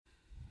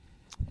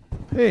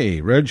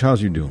Hey, Reg,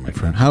 how's you doing, my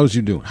friend? How's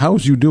you doing?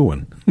 How's you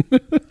doing?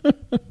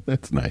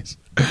 That's nice.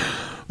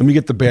 Let me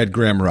get the bad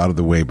grammar out of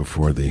the way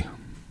before the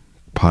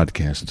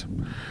podcast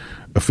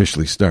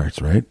officially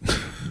starts, right?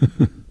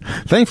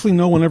 Thankfully,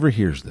 no one ever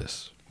hears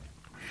this.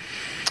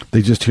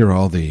 They just hear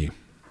all the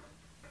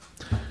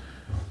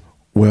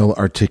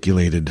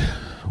well-articulated,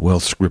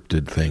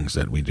 well-scripted things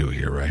that we do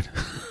here, right?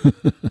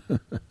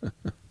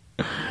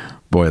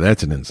 Boy,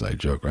 that's an inside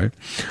joke, right?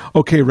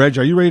 Okay, Reg,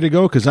 are you ready to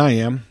go? Because I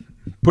am.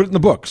 Put it in the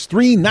books.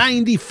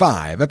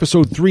 395,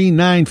 episode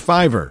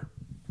 395er.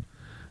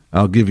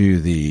 I'll give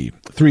you the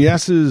 3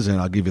 S's, and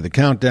I'll give you the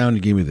countdown.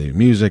 You give me the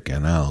music,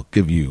 and I'll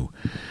give you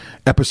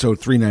episode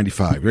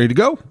 395. Ready to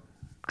go?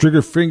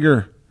 Your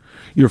finger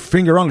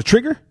on the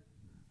trigger?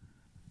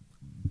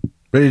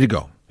 Ready to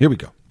go. Here we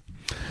go.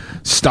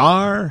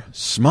 Star,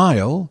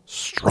 smile,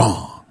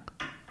 strong.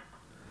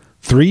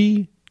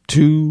 3,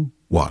 2,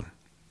 1.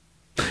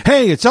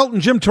 Hey, it's Elton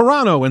Jim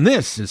Toronto, and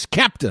this is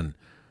Captain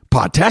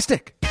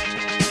Podtastic.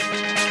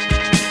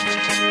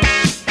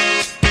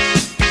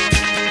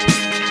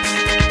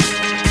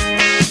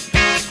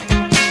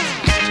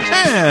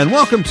 And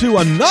welcome to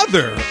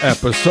another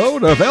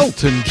episode of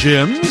Elton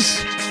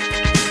Jim's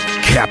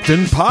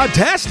Captain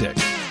Podtastic.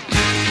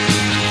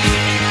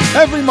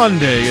 Every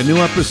Monday, a new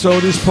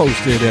episode is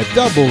posted at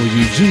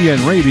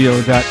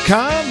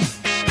WGNradio.com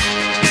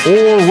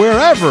or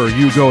wherever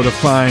you go to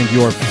find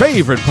your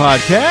favorite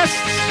podcasts.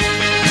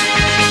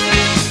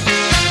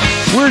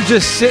 We're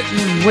just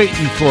sitting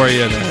waiting for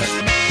you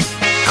to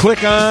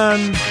click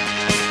on,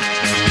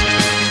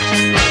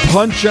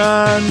 punch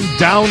on,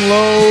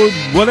 download,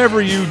 whatever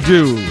you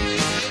do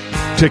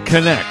to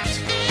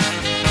connect.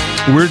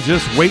 We're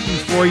just waiting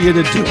for you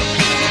to do it.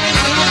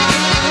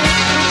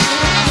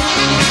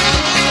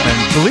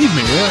 And believe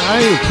me,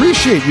 I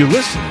appreciate you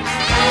listening.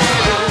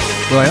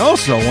 But I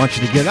also want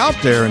you to get out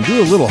there and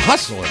do a little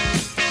hustling,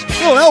 a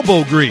little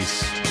elbow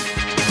grease.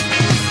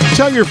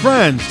 Tell your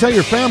friends, tell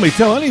your family,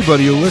 tell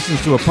anybody who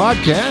listens to a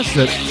podcast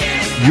that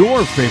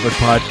your favorite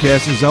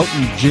podcast is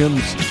Elton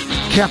Jim's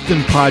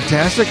Captain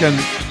Podtastic, and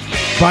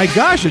by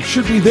gosh, it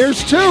should be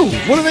theirs too.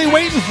 What are they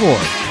waiting for?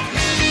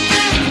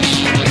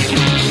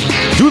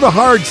 Do the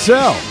hard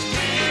sell.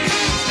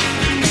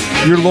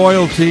 Your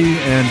loyalty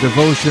and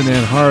devotion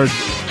and hard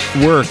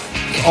work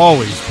is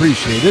always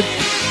appreciated.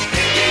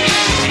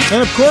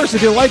 And of course,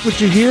 if you like what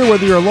you hear,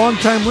 whether you're a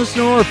long-time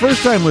listener or a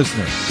first-time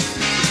listener,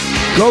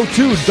 go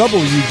to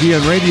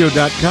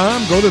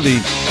WGNradio.com, go to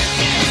the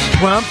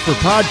prompt for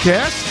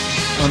podcasts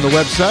on the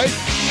website,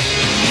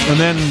 and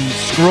then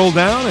scroll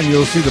down and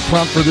you'll see the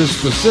prompt for this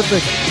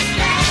specific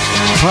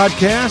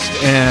podcast,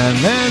 and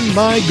then,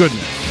 my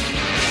goodness,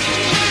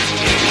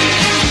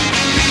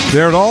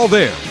 they're all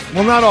there.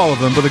 Well, not all of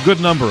them, but a good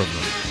number of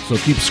them. So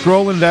keep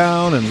scrolling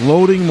down and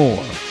loading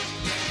more.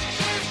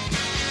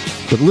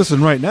 But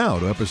listen right now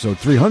to episode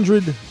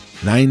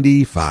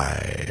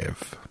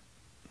 395.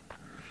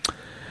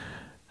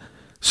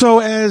 So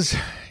as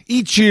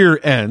each year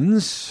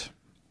ends,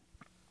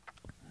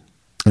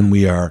 and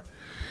we are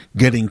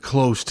getting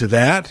close to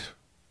that,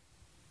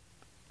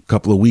 a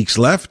couple of weeks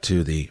left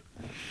to the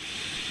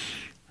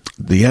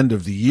end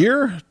of the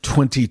year,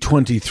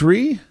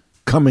 2023,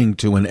 coming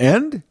to an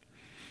end.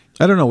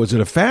 I don't know, was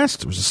it a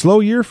fast? Was it a slow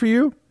year for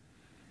you?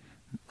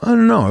 I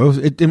don't know.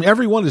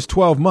 Everyone is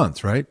 12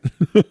 months, right?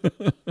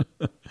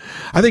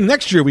 I think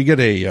next year we get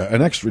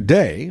an extra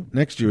day.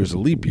 Next year is a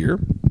leap year.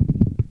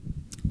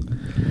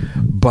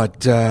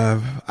 But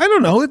I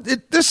don't know.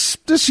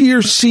 This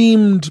year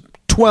seemed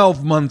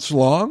 12 months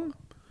long.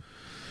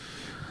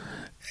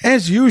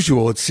 As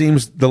usual, it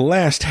seems the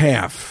last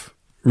half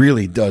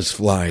really does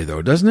fly,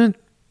 though, doesn't it?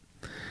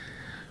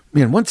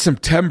 Man, once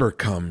September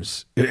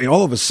comes,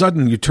 all of a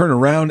sudden you turn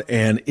around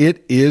and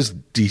it is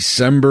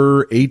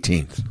December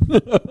 18th.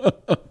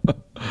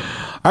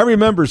 I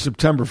remember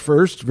September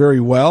 1st very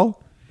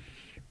well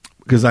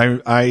because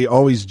I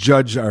always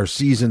judge our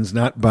seasons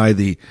not by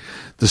the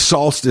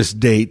solstice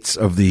dates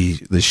of the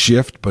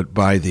shift, but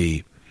by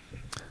the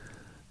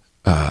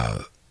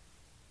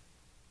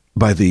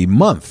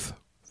month,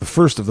 the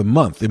first of the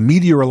month, the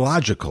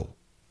meteorological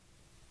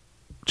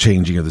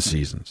changing of the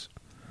seasons.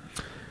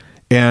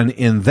 And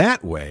in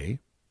that way,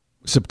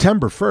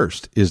 September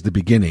 1st is the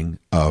beginning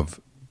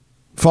of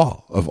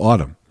fall, of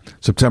autumn.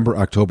 September,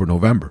 October,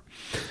 November.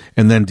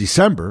 And then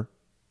December,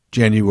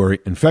 January,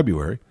 and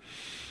February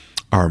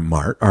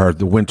are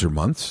the winter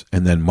months.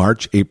 And then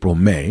March, April,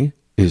 May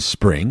is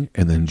spring.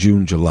 And then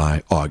June,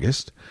 July,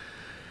 August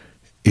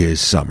is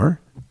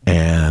summer.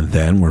 And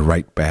then we're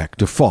right back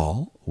to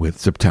fall with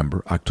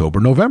September,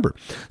 October, November.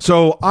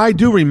 So I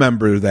do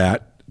remember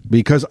that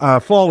because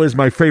fall is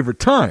my favorite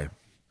time.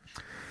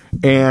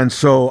 And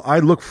so I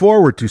look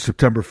forward to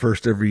September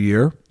 1st every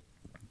year.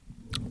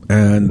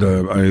 And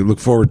I look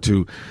forward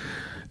to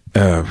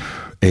a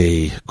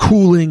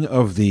cooling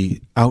of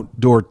the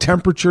outdoor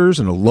temperatures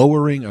and a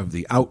lowering of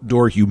the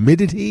outdoor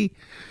humidity.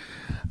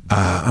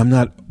 I'm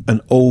not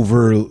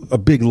a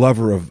big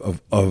lover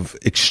of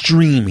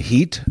extreme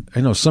heat.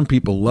 I know some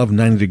people love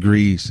 90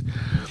 degrees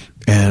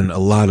and a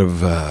lot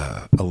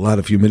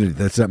of humidity.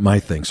 That's not my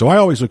thing. So I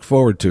always look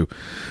forward to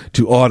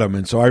autumn.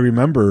 And so I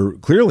remember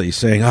clearly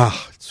saying,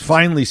 it's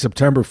finally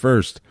September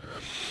 1st.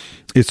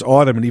 It's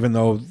autumn. And even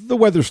though the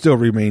weather still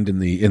remained in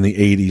the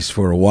 80s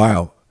for a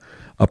while,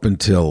 up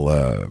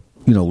until,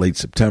 late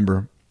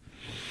September.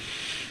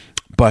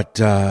 But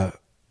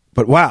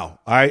wow.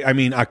 I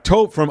mean,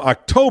 from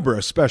October,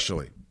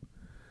 especially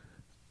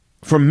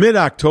from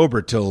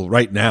mid-October till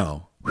right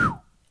now, whew,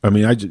 I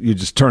mean, you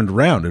just turned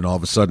around and all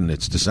of a sudden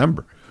it's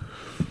December.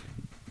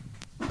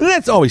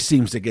 That always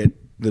seems to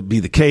be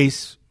the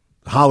case.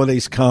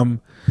 Holidays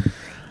come.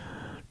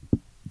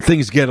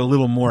 Things get a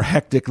little more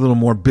hectic, a little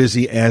more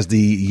busy as the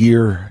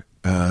year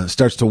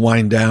starts to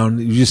wind down.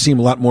 You just seem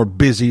a lot more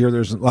busier.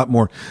 There's a lot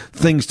more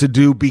things to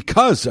do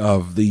because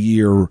of the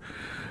year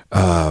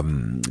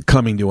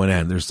coming to an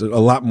end. There's a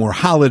lot more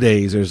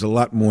holidays. There's a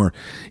lot more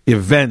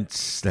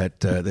events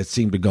that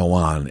seem to go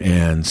on.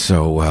 And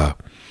so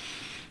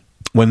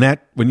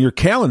when your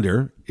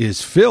calendar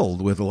is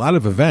filled with a lot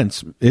of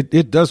events,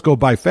 it does go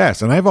by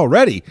fast. And I've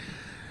already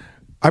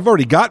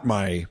got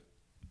my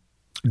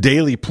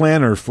daily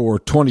planner for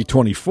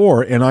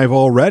 2024, and I've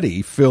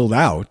already filled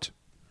out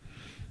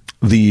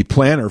the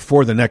planner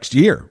for the next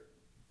year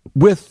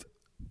with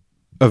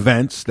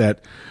events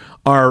that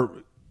are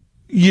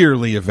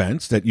yearly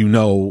events that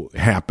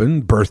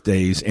happen,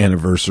 birthdays,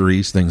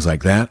 anniversaries, things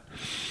like that.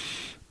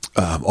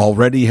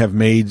 Already have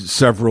made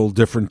several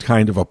different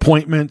kind of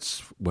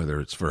appointments, whether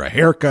it's for a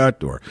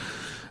haircut or,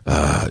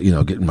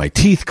 getting my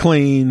teeth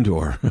cleaned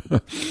or,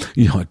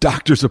 a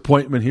doctor's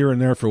appointment here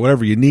and there for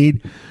whatever you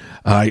need.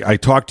 I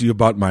talked to you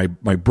about my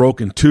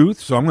broken tooth,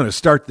 so I'm going to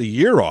start the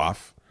year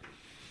off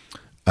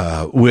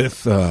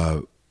with,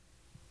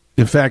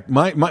 in fact,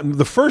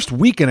 the first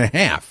week and a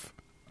half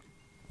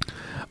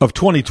of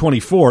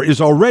 2024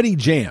 is already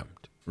jammed,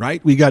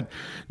 right? We got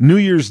New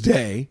Year's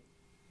Day,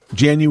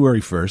 January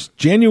 1st.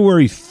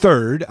 January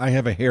 3rd, I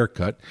have a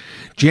haircut.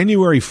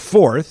 January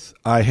 4th,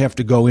 I have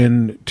to go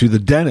in to the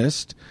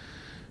dentist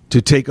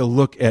to take a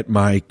look at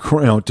my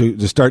crown,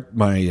 to start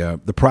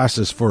the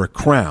process for a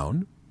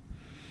crown.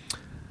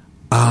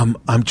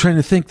 I'm trying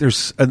to think.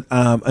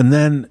 And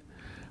then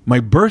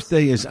my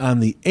birthday is on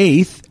the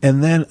 8th,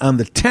 and then on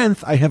the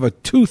 10th, I have a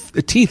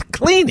teeth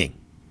cleaning.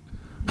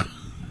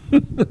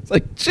 It's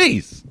like,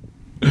 geez.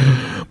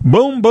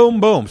 Boom,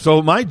 boom, boom.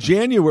 So my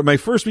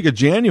first week of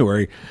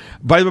January,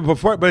 by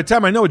the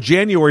time I know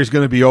January is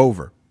going to be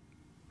over.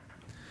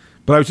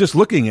 But I was just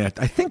looking I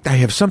think I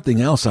have something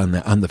else on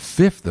the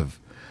 5th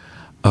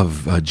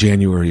of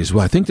January as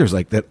well. I think there's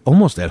like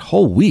almost that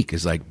whole week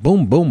is like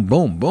boom, boom,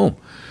 boom, boom.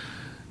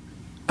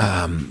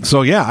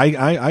 So yeah,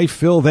 I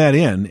fill that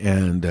in,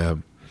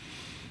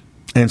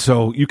 and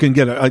so you can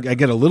I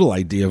get a little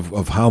idea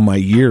of how my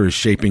year is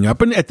shaping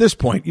up. And at this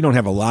point, you don't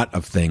have a lot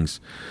of things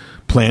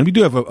planned. We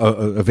do have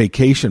a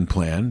vacation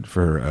plan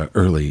for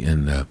early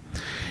in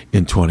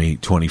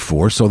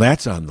 2024, so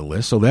that's on the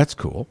list. So that's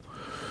cool.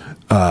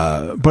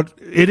 But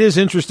it is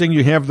interesting.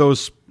 You have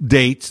those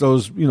dates,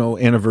 those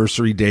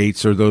anniversary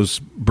dates or those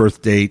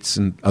birth dates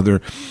and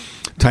other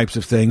types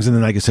of things, and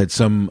then, like I said,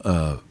 some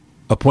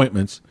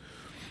appointments.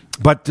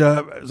 But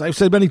as I've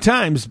said many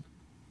times,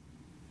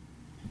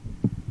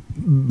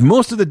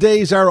 most of the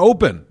days are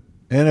open,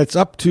 and it's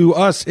up to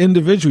us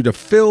individually to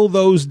fill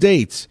those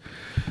dates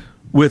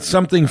with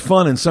something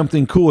fun and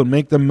something cool and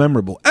make them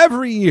memorable.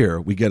 Every year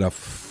we get a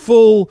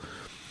full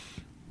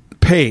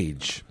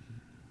page,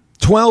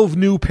 12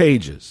 new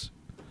pages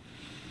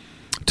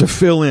to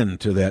fill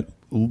into that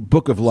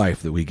book of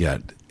life that we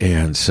get.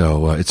 And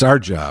so it's our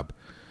job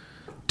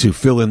to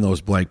fill in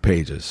those blank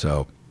pages.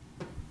 So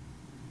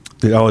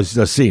it always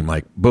does seem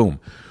like, boom,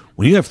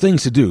 when you have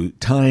things to do,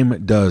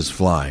 time does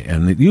fly.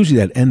 And usually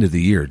that end of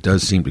the year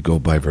does seem to go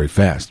by very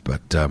fast.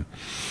 But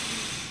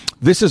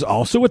this is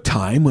also a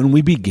time when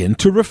we begin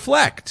to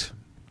reflect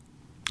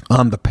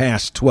on the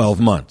past 12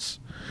 months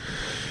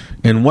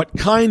and what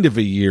kind of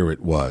a year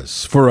it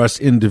was for us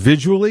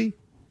individually,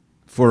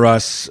 for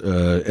us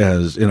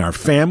as in our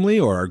family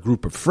or our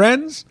group of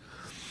friends,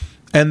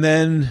 and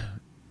then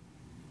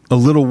a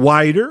little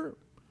wider,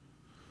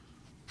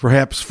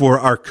 perhaps for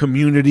our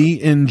community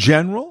in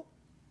general,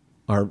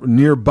 our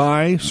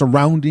nearby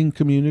surrounding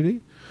community,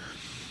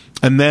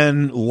 and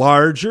then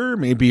larger,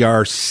 maybe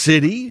our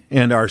city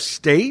and our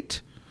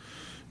state,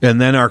 and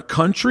then our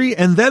country,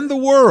 and then the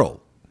world.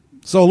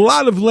 So a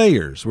lot of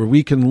layers where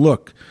we can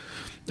look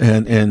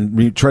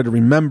and try to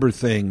remember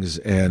things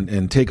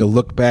and take a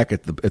look back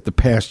at the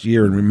past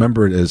year and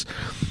remember it as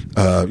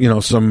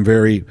some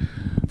very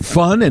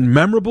fun and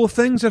memorable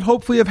things that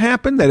hopefully have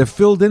happened that have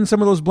filled in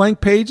some of those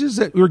blank pages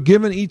that we're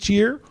given each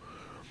year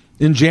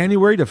in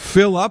January to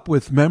fill up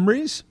with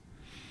memories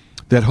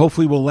that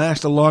hopefully will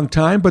last a long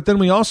time. But then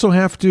we also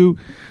have to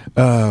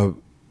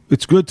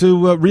it's good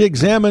to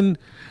re-examine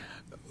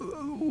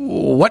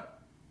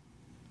what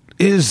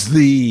is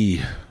the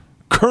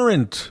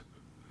current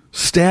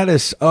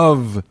status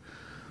of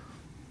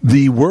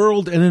the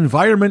world and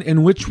environment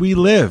in which we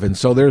live. And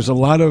so there's a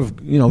lot of,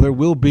 there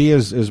will be,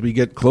 as we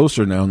get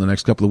closer now in the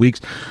next couple of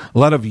weeks, a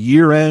lot of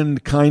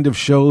year-end kind of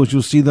shows.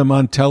 You'll see them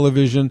on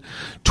television,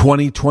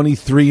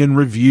 2023 in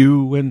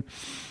review. And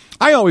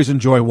I always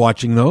enjoy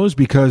watching those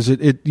because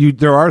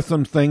there are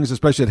some things,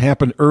 especially that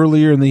happened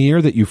earlier in the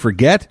year, that you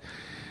forget.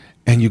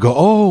 And you go,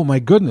 oh my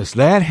goodness,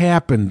 that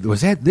happened. Was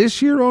that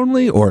this year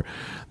only? Or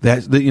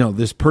that,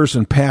 this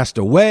person passed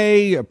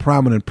away, a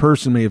prominent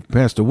person may have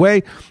passed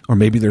away, or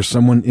maybe there's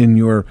someone in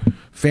your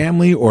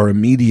family or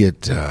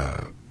immediate,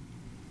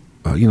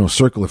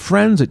 circle of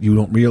friends that you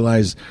don't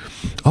realize,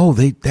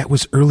 that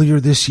was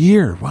earlier this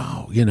year.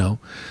 Wow,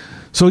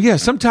 So yeah,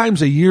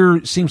 sometimes a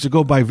year seems to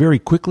go by very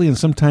quickly, and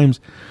sometimes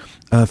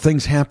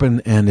things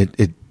happen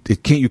and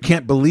you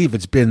can't believe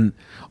it's been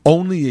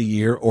only a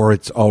year or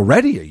it's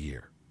already a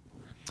year.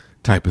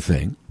 Type of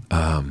thing,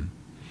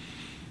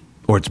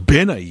 or it's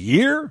been a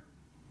year.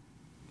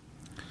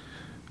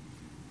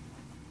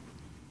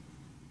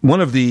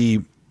 One of the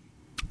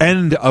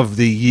end of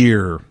the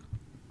year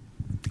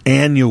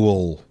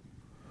annual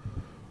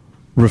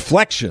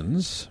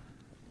reflections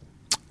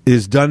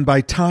is done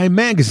by Time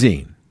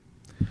Magazine.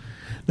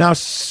 Now,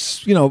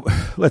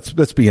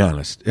 let's be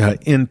honest.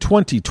 In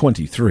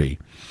 2023,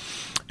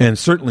 and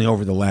certainly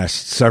over the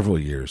last several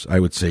years, I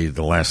would say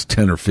the last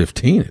 10 or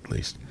 15 at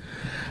least.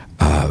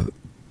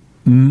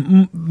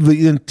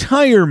 The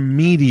entire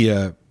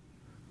media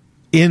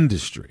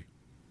industry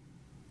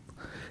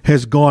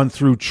has gone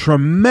through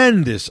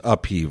tremendous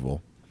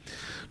upheaval,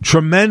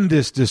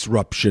 tremendous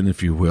disruption,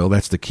 if you will.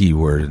 That's the key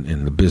word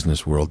in the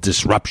business world,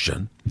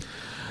 disruption.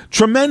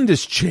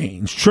 Tremendous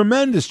change,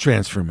 tremendous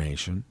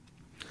transformation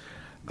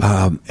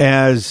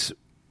as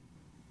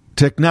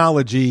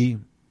technology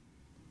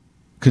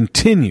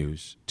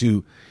continues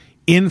to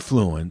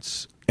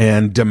influence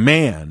and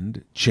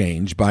demand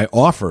change by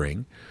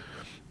offering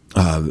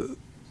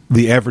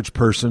the average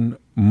person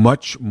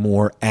much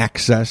more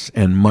access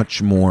and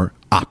much more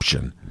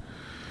option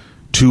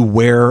to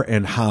where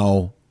and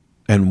how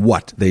and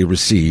what they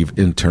receive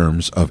in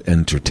terms of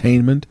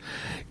entertainment,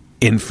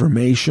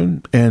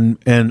 information,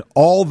 and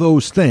all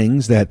those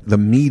things that the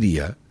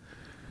media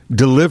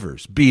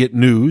delivers, be it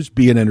news,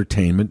 be it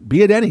entertainment,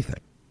 be it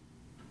anything.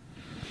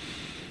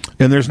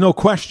 And there's no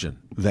question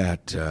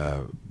that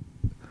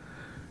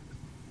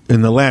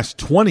in the last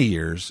 20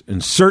 years,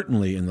 and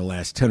certainly in the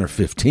last 10 or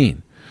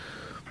 15,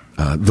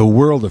 the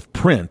world of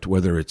print,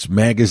 whether it's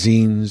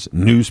magazines,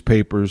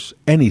 newspapers,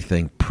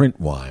 anything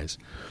print-wise,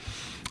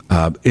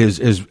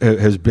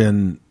 has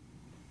been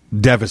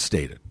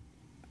devastated.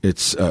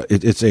 It's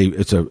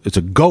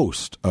a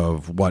ghost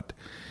of what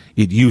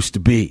it used to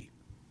be.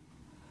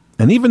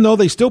 And even though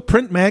they still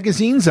print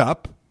magazines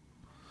up,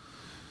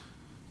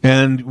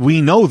 and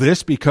we know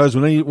this because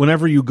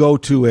whenever you go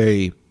to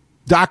a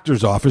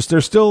doctor's office,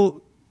 there's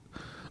still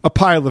a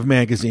pile of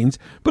magazines.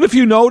 But if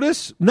you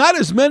notice, not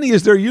as many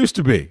as there used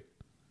to be.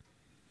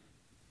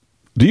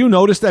 Do you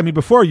notice that? I mean,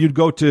 before you'd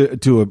go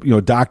to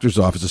a doctor's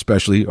office,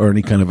 especially, or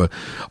any kind of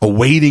a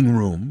waiting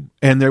room,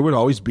 and there would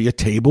always be a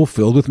table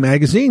filled with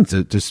magazines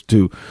just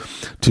to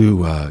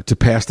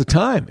pass the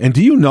time. And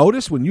do you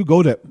notice when you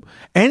go to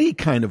any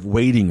kind of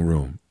waiting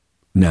room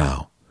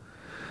now,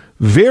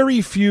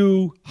 very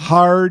few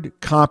hard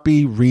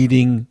copy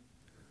reading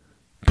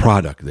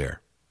product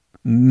there,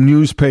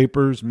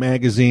 newspapers,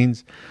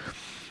 magazines.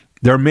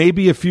 There may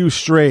be a few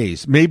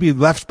strays, maybe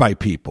left by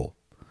people.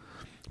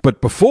 But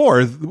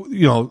before,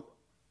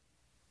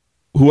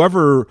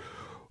 whoever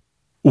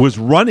was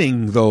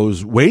running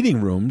those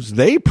waiting rooms,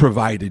 they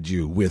provided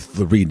you with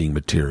the reading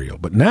material.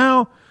 But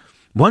now,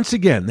 once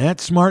again, that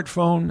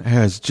smartphone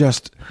has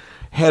just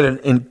had an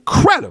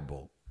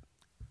incredible,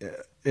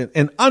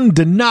 an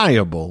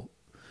undeniable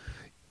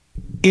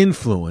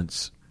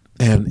influence,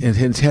 and it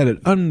has had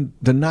an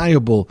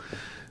undeniable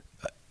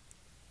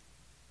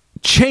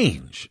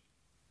change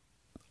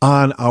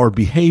on our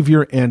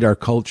behavior and our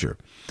culture.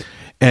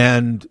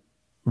 And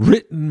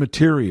written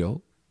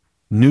material,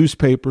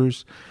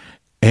 newspapers,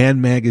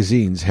 and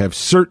magazines have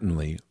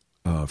certainly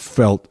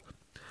felt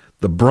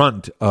the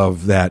brunt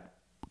of that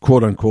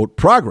quote-unquote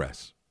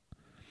progress.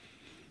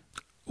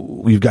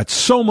 You've got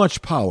so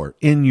much power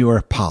in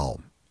your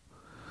palm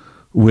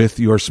with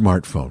your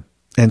smartphone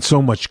and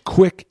so much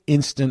quick,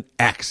 instant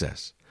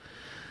access.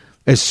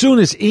 As soon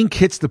as ink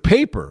hits the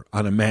paper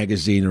on a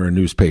magazine or a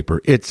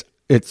newspaper, it's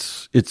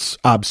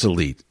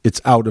obsolete.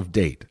 It's out of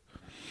date.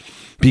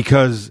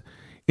 Because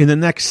in the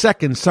next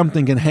second,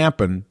 something can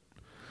happen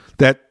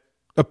that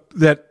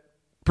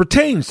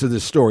pertains to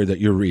this story that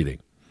you're reading,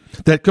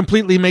 that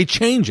completely may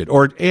change it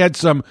or add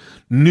some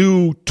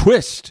new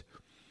twist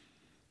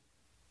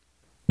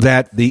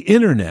that the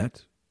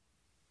internet,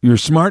 your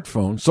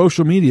smartphone,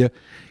 social media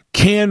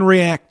can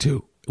react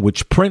to,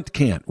 which print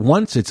can't.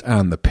 Once it's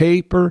on the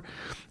paper,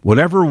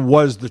 whatever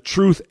was the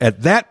truth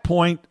at that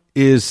point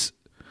is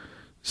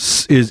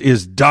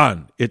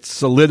done. It's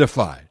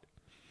solidified.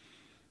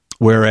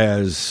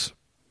 Whereas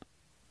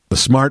the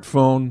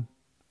smartphone,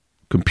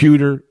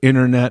 computer,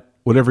 internet,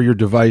 whatever your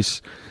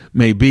device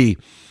may be,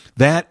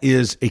 That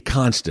is a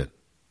constant.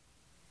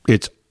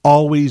 It's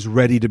always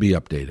ready to be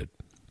updated.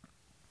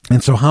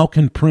 And so how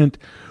can print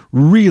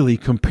really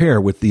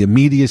compare with the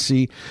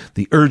immediacy,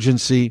 the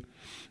urgency,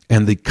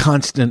 and the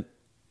constant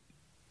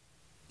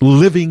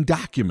living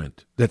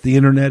document that the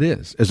internet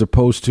is, as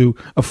opposed to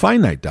a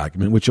finite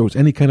document, which was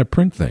any kind of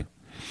print thing?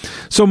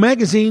 So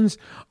magazines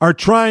are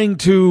trying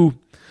to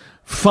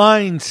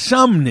find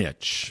some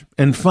niche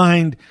and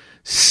find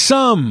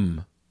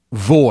some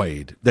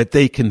void that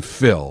they can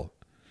fill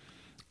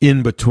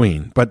in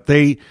between. But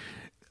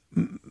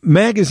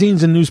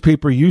magazines and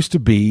newspaper used to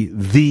be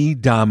the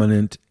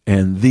dominant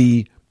and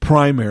the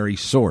primary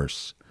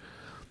source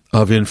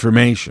of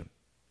information.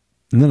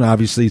 And then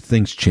obviously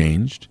things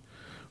changed.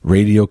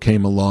 Radio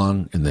came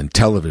along, and then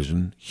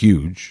television,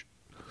 huge.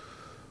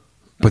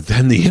 But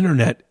then the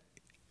internet,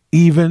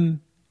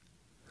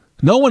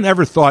 no one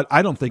ever thought,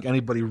 I don't think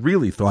anybody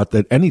really thought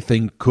that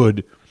anything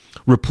could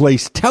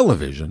replace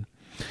television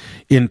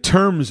in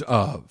terms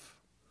of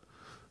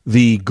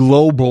the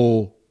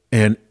global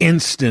and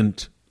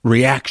instant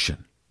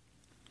reaction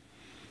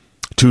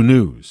to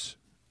news.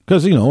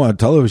 Because, on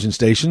television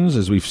stations,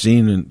 as we've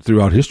seen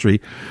throughout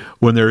history,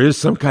 when there is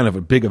some kind of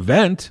a big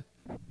event,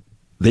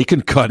 they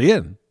can cut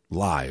in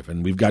live.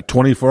 And we've got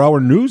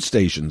 24-hour news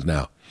stations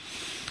now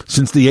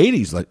since the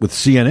 80s, like with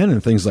CNN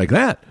and things like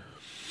that.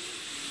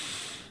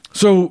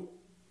 So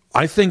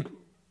I think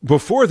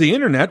before the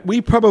internet,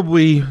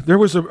 there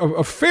was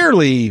a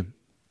fairly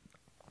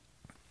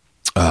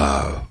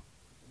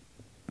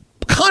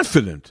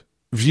confident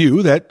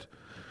view that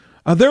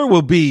there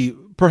will be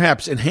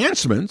perhaps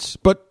enhancements,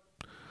 but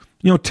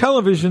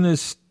television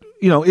is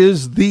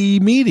the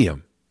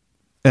medium.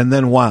 And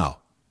then wow,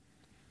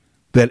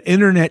 that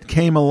internet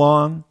came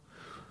along.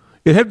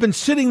 It had been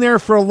sitting there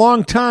for a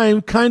long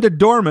time, kind of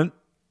dormant.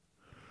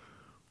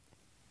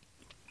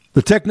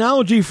 The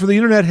technology for the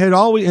internet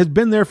had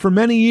been there for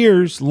many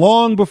years,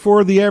 long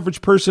before the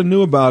average person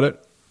knew about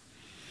it.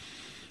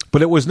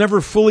 But it was never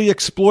fully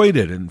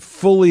exploited and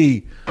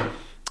fully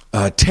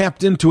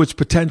tapped into its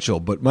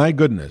potential. But my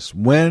goodness,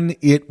 when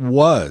it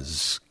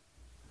was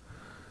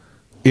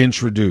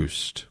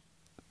introduced,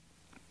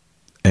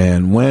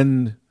 and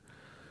when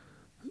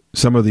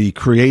some of the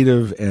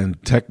creative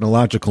and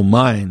technological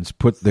minds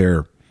put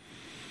their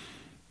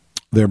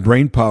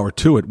brain power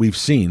to it, we've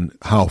seen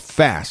how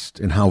fast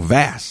and how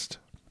vast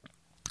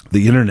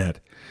the internet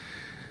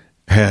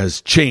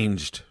has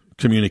changed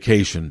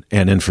communication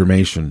and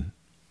information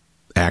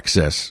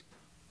access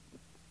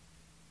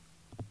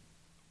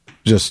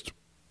just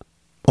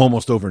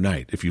almost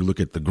overnight, if you look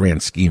at the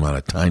grand scheme on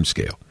a time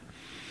scale.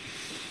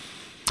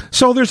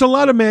 So there's a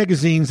lot of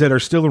magazines that are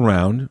still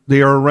around.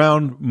 They are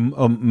around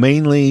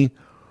mainly,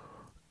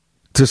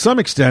 to some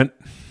extent,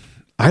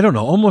 I don't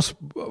know, almost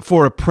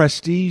for a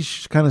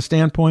prestige kind of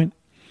standpoint.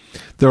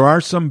 There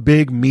are some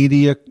big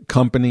media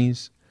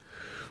companies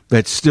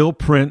that still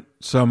print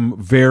some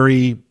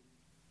very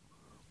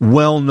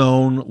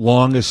well-known,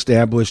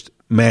 long-established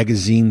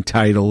magazine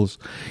titles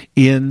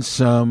in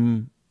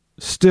some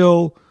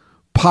still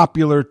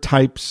popular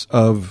types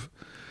of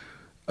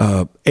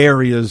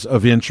areas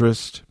of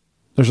interest.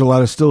 There's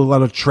still a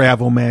lot of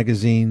travel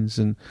magazines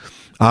and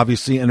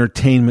obviously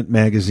entertainment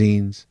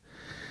magazines,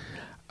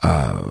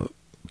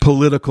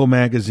 political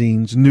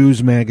magazines,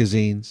 news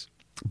magazines.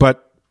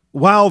 But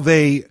while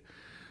they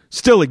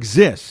still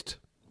exist,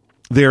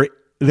 their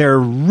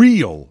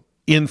real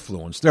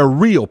influence, their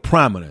real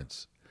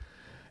prominence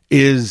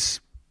is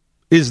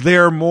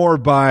there more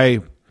by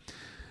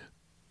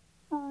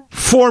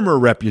former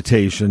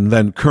reputation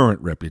than current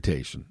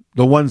reputation.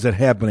 The ones that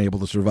have been able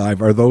to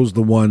survive are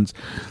the ones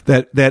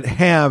that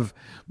have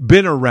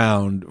been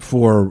around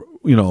for,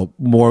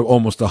 more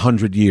almost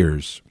 100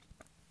 years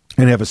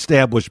and have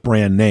established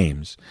brand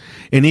names.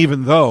 And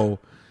even though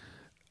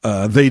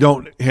they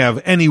don't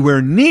have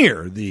anywhere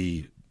near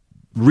the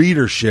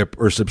readership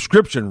or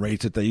subscription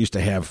rates that they used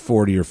to have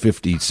 40 or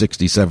 50,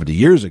 60, 70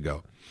 years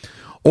ago,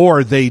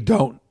 or they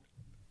don't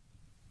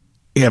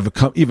have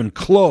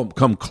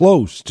come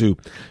close to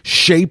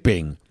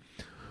shaping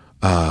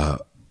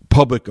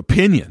public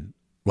opinion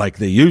like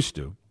they used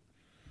to,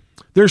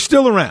 they're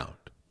still around.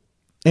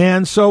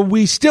 And so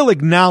we still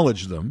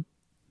acknowledge them.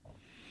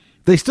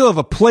 They still have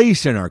a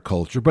place in our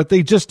culture, but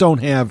they just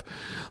don't have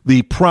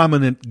the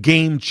prominent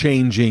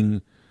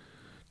game-changing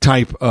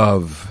type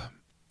of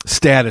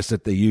status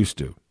that they used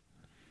to.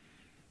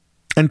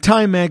 And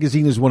Time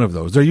magazine is one of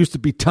those. There used to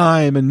be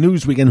Time and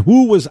Newsweek, and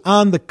who was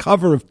on the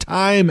cover of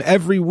Time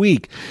every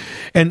week?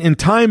 And in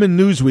Time and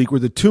Newsweek were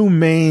the two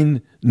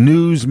main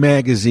news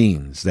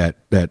magazines that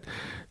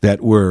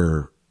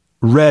were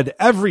read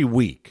every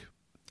week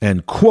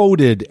and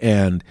quoted,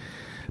 and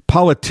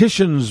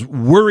politicians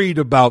worried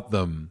about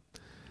them,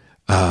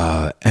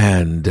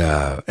 and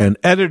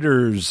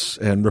editors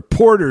and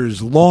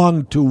reporters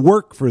longed to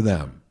work for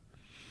them.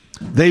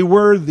 They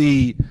were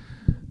the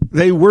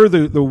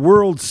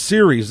World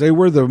Series. They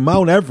were the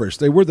Mount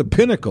Everest. They were the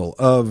pinnacle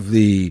of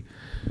the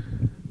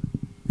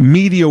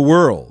media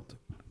world.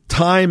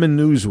 Time and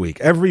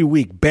Newsweek, every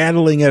week,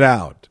 battling it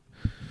out.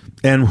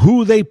 and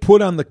who they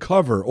put on the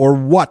cover or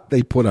what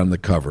they put on the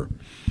cover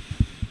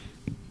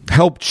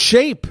helped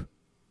shape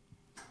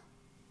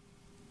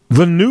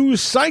the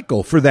news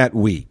cycle for that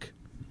week.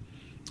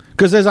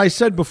 Because as I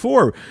said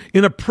before,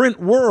 in a print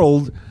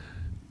world,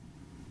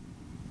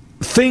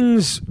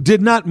 things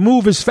did not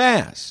move as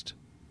fast.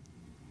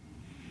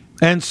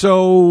 And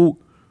so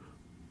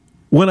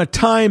when a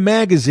Time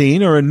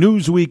magazine or a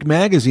Newsweek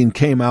magazine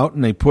came out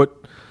and they put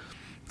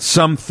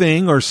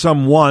something or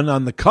someone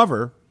on the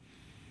cover,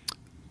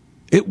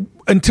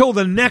 until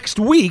the next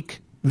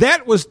week,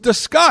 that was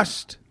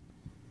discussed.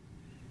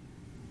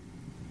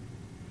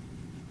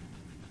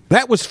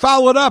 That was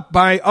followed up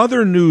by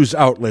other news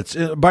outlets,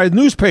 by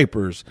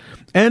newspapers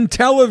and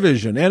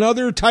television and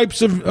other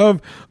types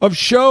of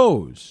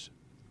shows.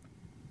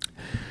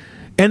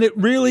 And it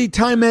really,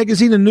 Time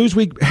Magazine and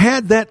Newsweek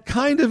had that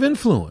kind of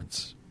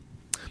influence.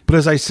 But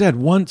as I said,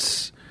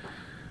 once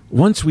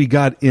we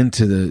got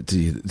into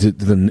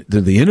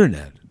the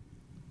internet,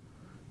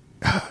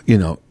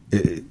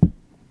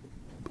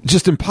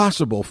 just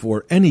impossible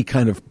for any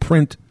kind of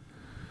print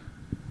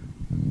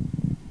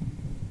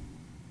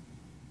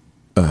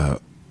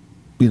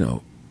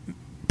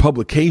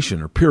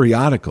publication or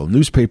periodical,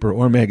 newspaper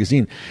or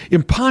magazine,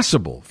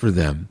 impossible for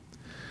them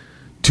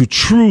to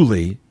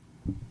truly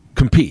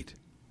compete.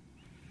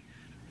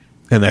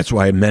 And that's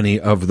why many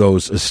of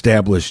those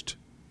established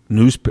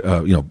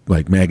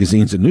like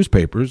magazines and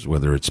newspapers,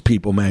 whether it's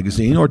People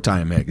Magazine or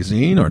Time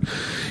Magazine or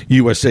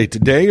USA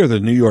Today or the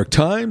New York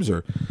Times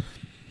or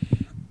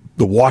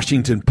the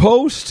Washington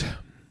Post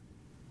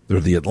or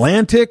the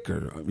Atlantic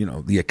or,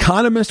 the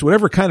Economist,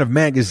 whatever kind of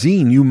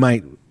magazine you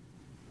might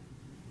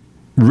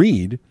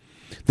read,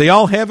 they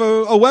all have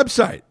a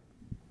website.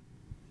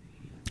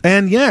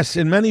 And yes,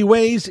 in many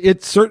ways,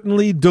 it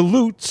certainly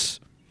dilutes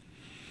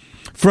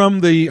from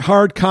the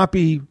hard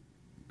copy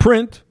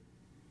print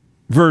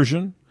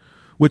version,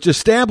 which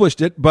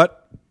established it,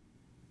 but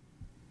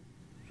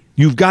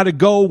you've got to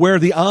go where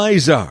the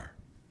eyes are.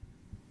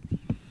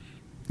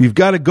 You've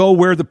got to go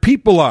where the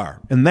people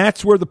are, and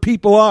that's where the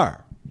people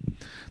are.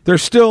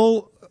 There's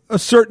still a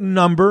certain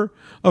number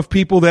of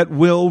people that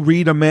will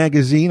read a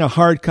magazine, a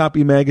hard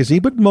copy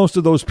magazine, but most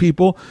of those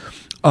people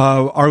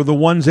are the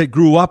ones that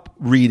grew up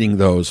reading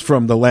those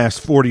from the last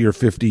 40 or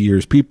 50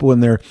 years, people in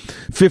their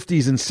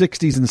 50s and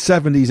 60s and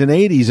 70s and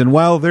 80s. And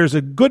while there's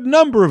a good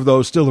number of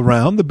those still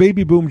around, the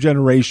baby boom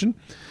generation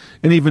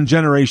and even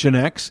Generation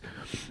X,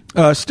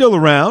 still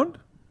around,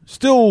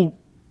 still,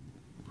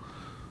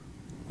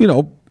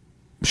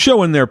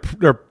 showing their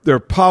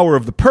power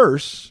of the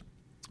purse,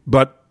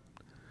 but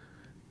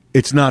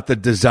it's not the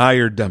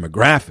desired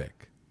demographic.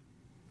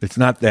 It's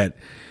not that,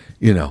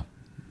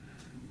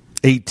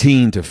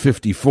 18 to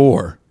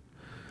 54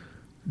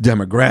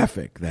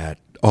 demographic that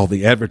all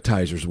the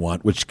advertisers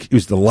want, which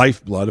is the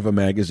lifeblood of a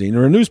magazine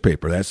or a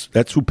newspaper.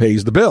 That's who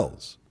pays the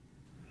bills.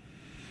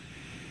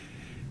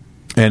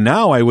 And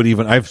now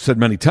I've said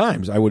many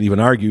times, I would even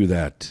argue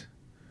that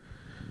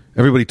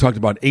everybody talked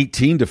about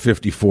 18 to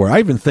 54. I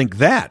even think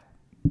that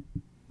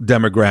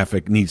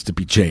demographic needs to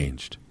be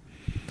changed.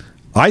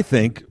 I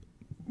think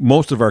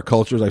most of our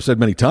culture, as I've said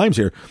many times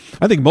here,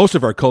 I think most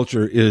of our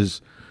culture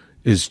is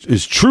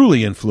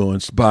truly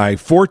influenced by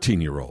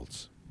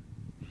 14-year-olds.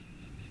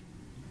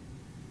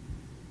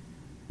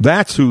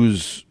 That's who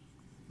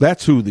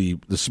the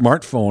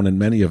smartphone and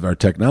many of our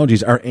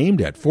technologies are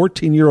aimed at.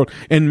 14-year-old,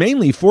 and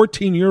mainly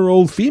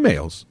 14-year-old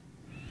females.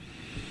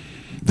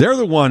 They're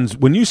the ones,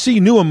 when you see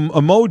new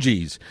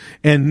emojis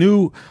and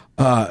new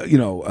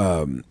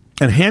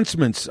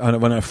enhancements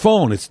on a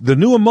phone, it's the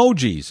new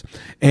emojis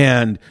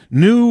and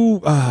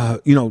new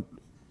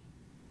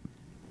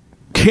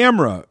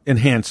camera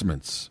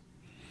enhancements.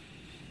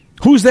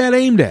 Who's that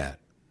aimed at?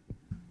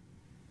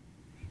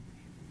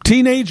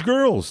 Teenage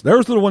girls.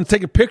 They're the ones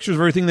taking pictures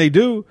of everything they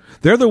do.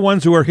 They're the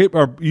ones who are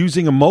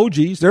using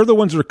emojis. They're the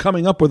ones that are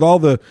coming up with all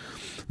the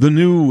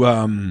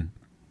new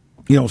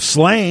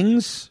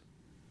slangs,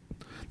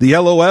 the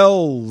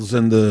LOLs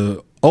and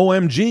the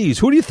OMGs.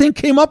 Who do you think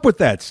came up with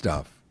that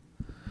stuff?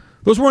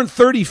 Those weren't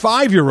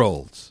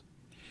 35-year-olds.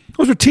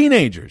 Those are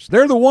teenagers.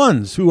 They're the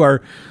ones who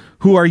are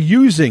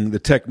using the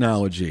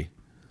technology.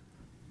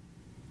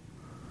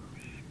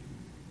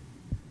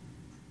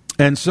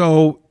 And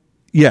so,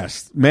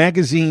 yes,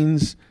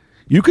 magazines,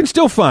 you can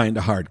still find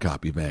a hard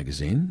copy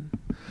magazine.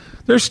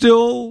 There's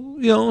still,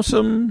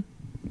 some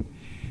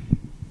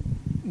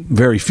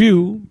very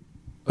few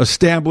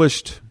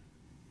established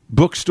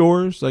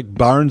bookstores like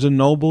Barnes and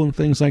Noble and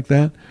things like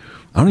that.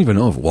 I don't even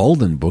know if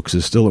Walden Books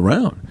is still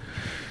around.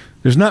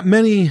 There's not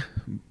many,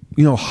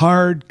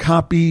 hard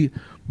copy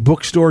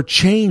bookstore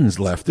chains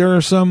left. There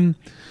are some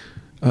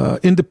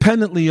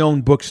independently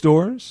owned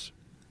bookstores,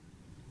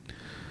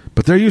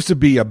 but there used to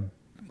be a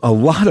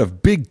lot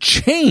of big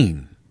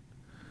chain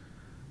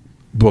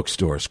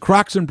bookstores.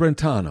 Crocs and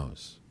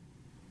Brentanos,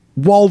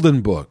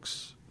 Walden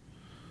Books,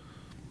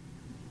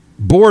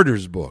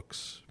 Borders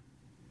Books.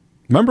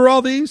 Remember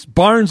all these?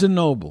 Barnes and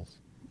Noble.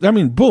 I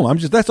mean, boom,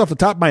 that's off the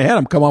top of my head.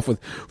 I'm coming off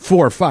with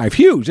 4 or 5.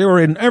 Huge. They were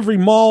in every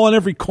mall and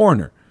every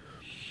corner.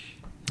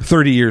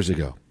 30 years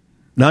ago.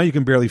 Now you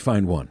can barely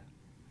find one.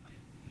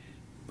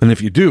 And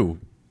if you do,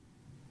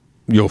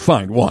 you'll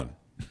find one.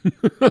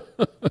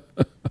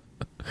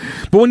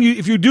 But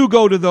if you do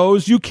go to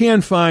those, you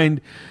can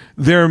find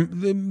their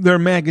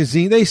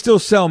magazine. They still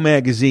sell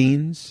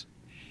magazines.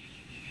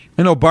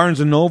 I know Barnes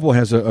 & Noble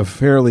has a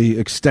fairly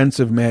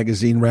extensive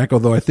magazine rack,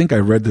 although I think I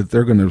read that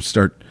they're going to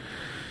start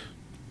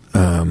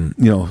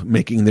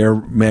making their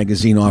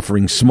magazine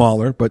offering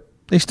smaller, but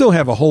they still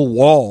have a whole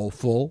wall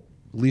full,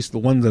 at least the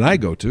one that I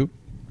go to.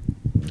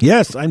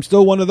 Yes, I'm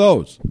still one of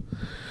those.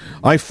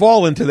 I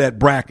fall into that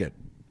bracket.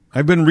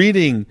 I've been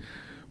reading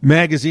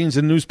magazines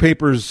and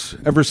newspapers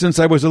ever since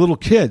I was a little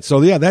kid.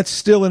 So yeah, that's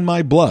still in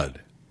my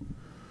blood.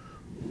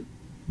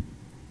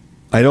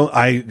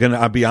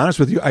 I'll be honest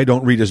with you, I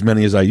don't read as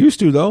many as I used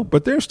to though,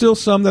 but there's still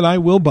some that I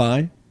will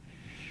buy.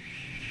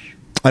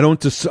 I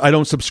don't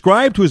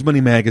subscribe to as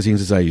many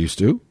magazines as I used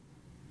to,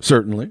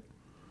 certainly.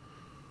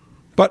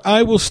 But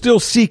I will still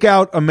seek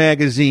out a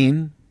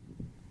magazine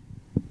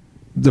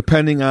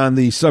depending on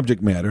the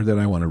subject matter that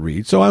I want to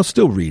read. So I'll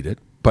still read it,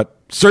 but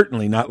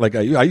certainly not like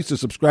I used to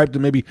subscribe to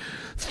maybe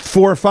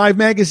 4 or 5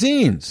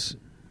 magazines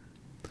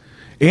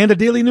and a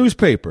daily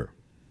newspaper.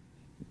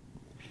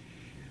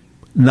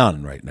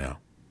 None right now.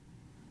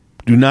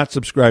 Do not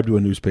subscribe to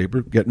a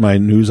newspaper. Get my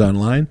news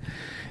online.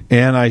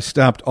 And I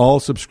stopped all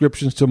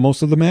subscriptions to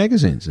most of the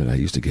magazines that I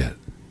used to get.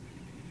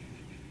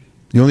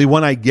 The only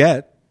one I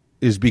get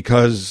is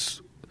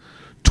because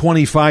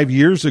 25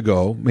 years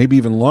ago, maybe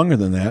even longer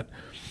than that,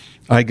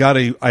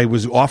 I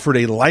was offered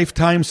a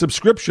lifetime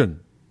subscription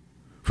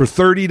for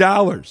 $30.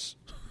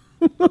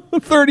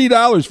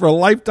 $30 for a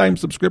lifetime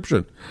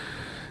subscription.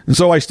 And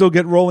so I still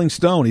get Rolling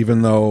Stone,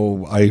 even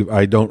though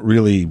I don't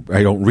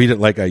read it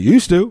like I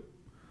used to.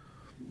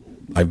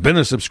 I've been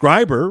a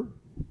subscriber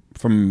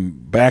from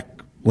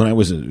back when I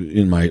was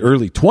in my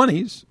early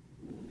 20s,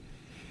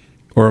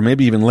 or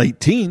maybe even late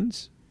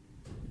teens,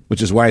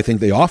 which is why I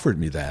think they offered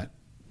me that.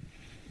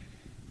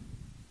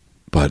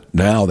 But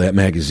now that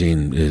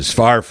magazine is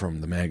far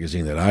from the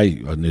magazine that I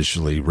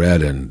initially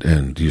read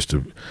and used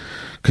to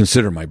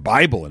consider my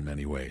Bible in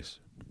many ways.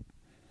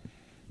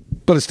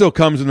 But it still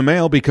comes in the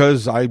mail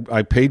because I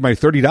paid my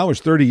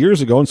 $30 30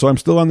 years ago, and so I'm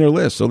still on their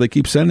list. So they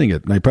keep sending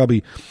it. And I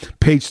probably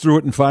page through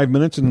it in 5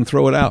 minutes and then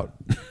throw it out.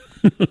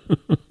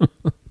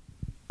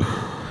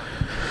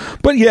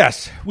 But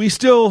yes, there's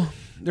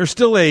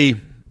still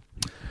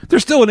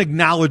an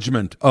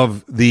acknowledgement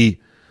of the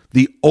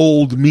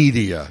old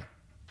media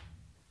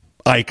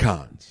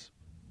icons.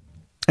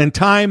 And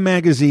Time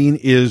magazine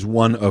is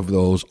one of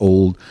those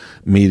old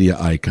media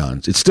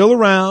icons. It's still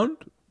around.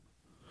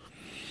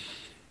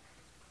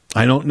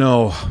 I don't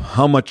know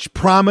how much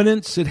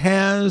prominence it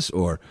has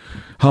or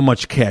how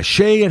much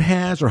cachet it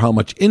has or how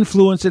much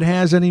influence it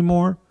has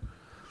anymore.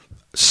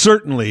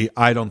 Certainly,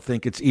 I don't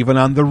think it's even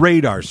on the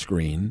radar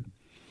screen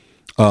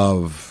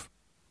of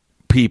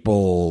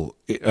people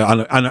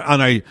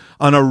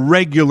on a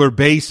regular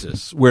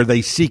basis where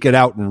they seek it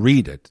out and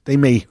read it. They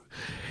may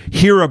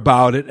hear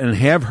about it and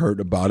have heard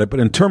about it, but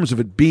in terms of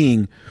it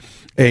being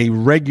a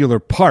regular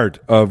part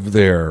of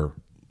their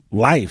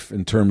life,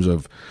 in terms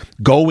of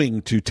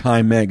going to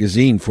Time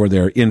magazine for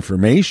their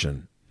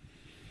information,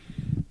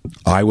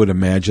 I would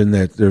imagine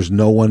that there's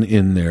no one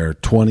in their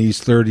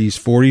 20s, 30s,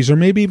 40s, or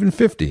maybe even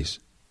 50s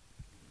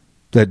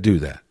that do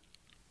that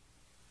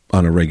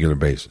on a regular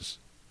basis.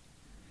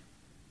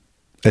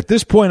 At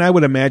this point, I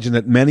would imagine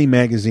that many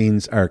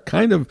magazines are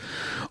kind of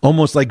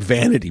almost like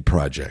vanity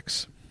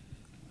projects,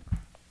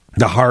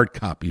 the hard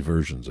copy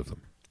versions of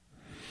them.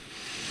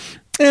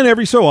 And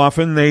every so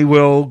often, they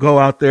will go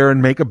out there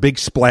and make a big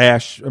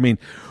splash. I mean,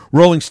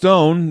 Rolling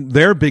Stone,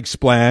 their big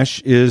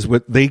splash is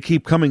what they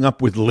keep coming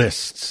up with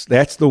lists.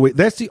 That's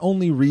the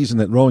only reason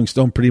that Rolling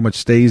Stone pretty much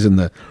stays in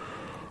the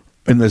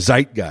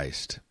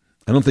zeitgeist.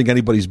 I don't think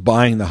anybody's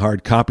buying the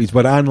hard copies,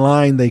 but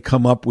online they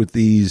come up with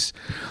the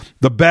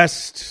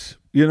best,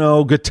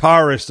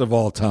 guitarists of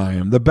all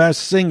time, the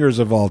best singers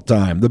of all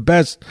time, the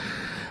best,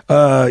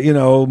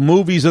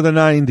 movies of the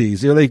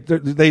 90s.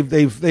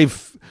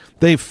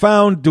 They've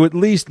found to at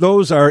least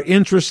those are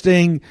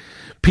interesting.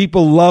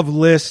 People love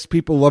lists.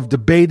 People love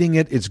debating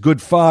it. It's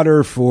good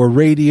fodder for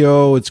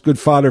radio. It's good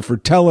fodder for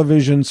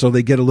television. So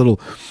they get a little,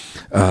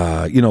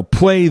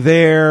 play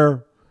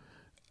there.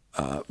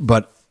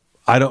 But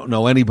I don't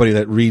know anybody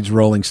that reads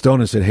Rolling Stone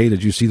and said, hey,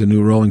 did you see the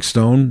new Rolling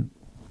Stone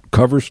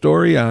cover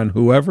story on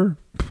whoever?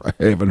 I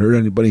haven't heard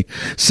anybody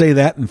say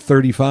that in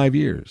 35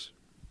 years.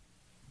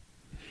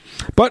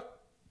 But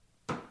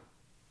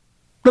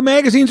the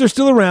magazines are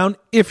still around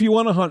if you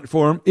want to hunt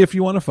for them, if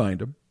you want to find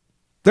them.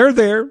 They're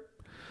there.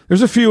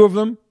 There's a few of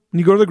them. When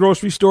you go to the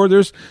grocery store,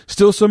 there's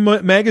still some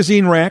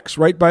magazine racks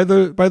right by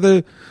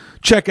the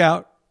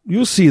checkout.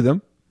 You'll see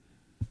them.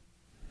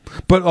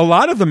 But a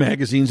lot of the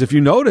magazines, if you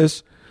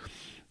notice,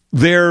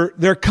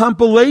 they're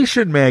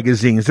compilation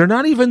magazines. They're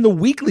not even the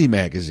weekly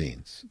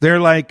magazines. They're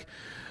like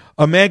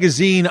a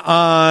magazine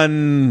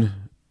on,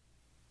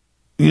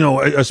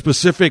 a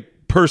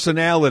specific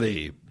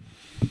personality.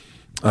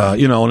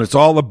 And it's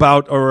all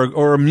about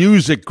or a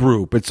music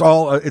group. It's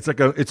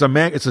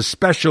a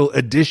special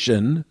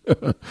edition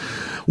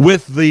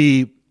with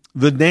the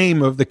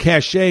name of the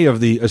cachet of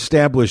the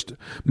established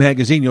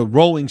magazine,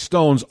 Rolling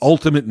Stone's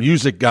Ultimate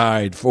Music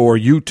Guide for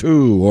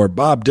U2 or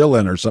Bob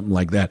Dylan or something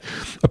like that,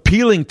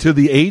 appealing to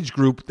the age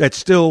group that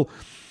still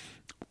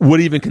would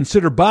even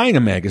consider buying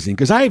a magazine.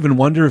 Because I even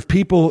wonder if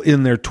people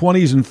in their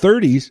 20s and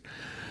 30s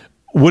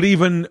would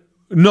even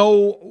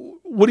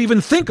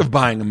think of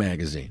buying a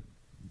magazine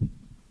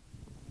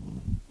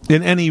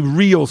in any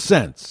real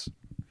sense,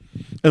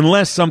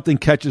 unless something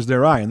catches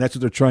their eye, and that's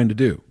what they're trying to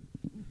do.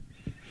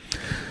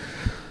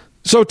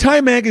 So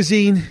Time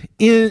Magazine,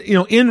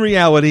 in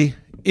reality,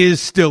 is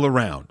still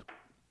around.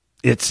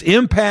 Its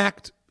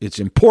impact, its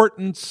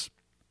importance,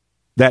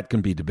 that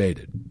can be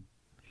debated.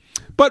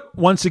 But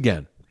once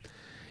again,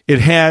 it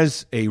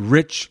has a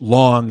rich,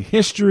 long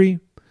history.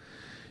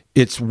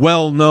 It's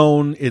well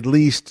known, at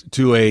least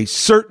to a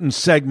certain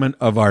segment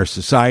of our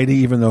society,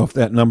 even though if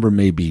that number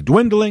may be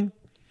dwindling.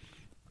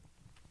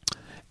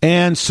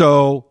 And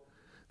so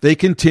they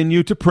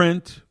continue to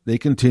print, they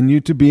continue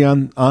to be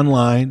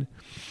online,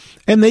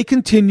 and they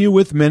continue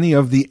with many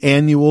of the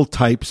annual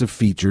types of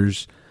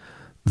features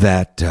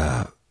that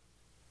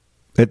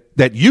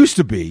used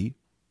to be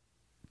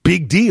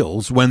big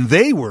deals when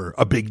they were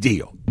a big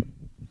deal.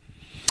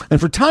 And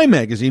for Time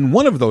Magazine,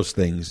 one of those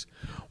things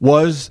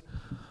was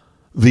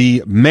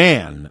the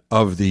Man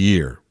of the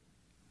Year.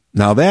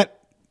 Now,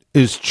 that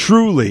is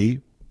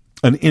truly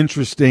an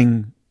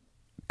interesting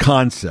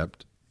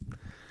concept,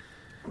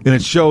 and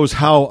it shows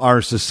how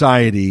our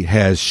society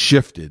has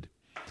shifted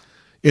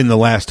in the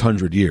last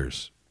 100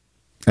 years.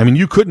 I mean,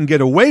 you couldn't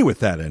get away with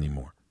that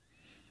anymore.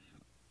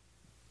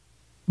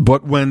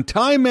 But when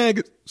Time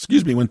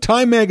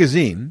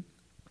Magazine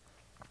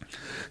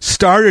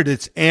started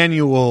its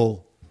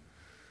annual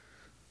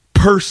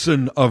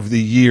Person of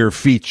the Year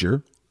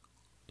feature,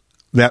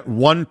 that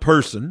one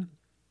person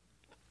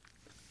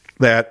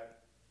that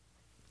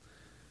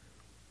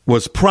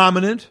was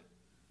prominent,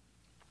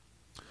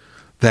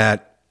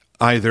 that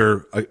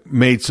either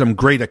made some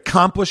great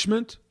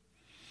accomplishment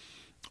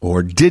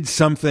or did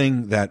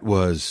something that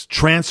was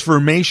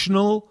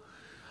transformational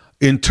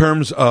in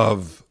terms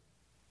of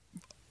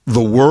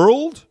the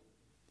world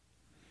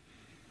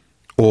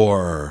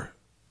or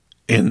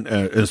in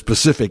a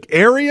specific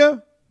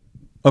area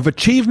of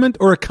achievement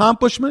or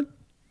accomplishment,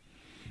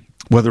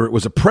 whether it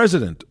was a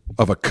president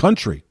of a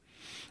country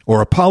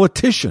or a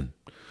politician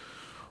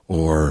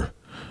or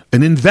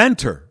an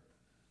inventor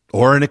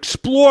or an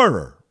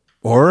explorer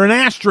or an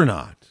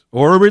astronaut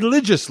or a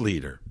religious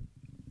leader.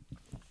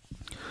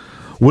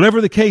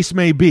 Whatever the case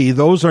may be,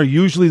 those are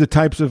usually the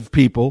types of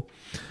people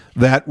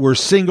that were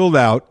singled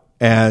out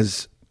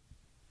as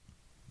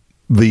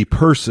the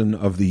Person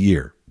of the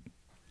Year.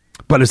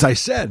 But as I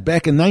said,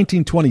 back in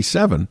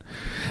 1927,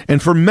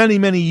 and for many,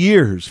 many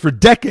years, for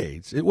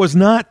decades, it was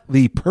not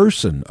the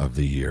Person of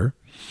the Year.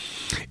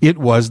 It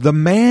was the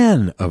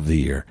Man of the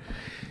Year.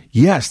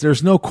 Yes,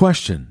 there's no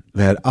question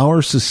that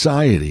our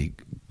society,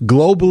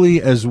 globally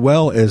as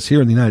well as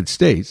here in the United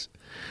States,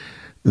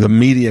 the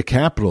media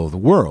capital of the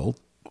world,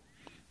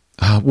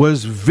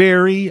 was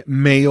very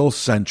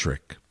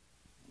male-centric.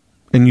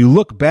 And you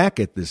look back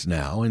at this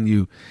now, and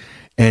you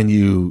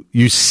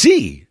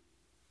see.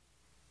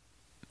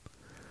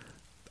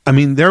 I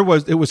mean,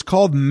 it was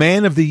called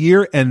Man of the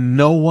Year, and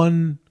no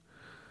one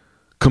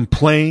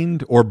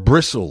complained or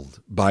bristled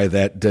by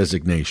that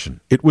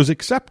designation. It was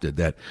accepted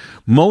that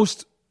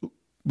most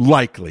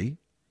likely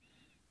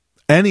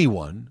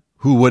anyone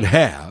who would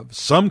have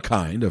some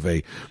kind of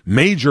a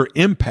major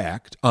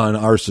impact on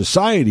our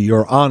society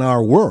or on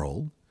our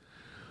world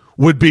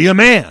would be a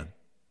man.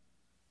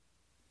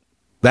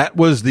 That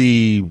was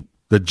the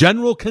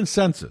general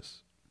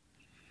consensus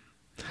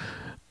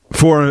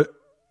for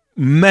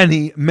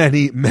many,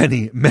 many,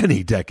 many,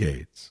 many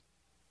decades.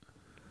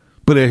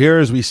 But here,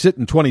 as we sit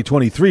in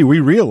 2023, we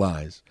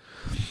realize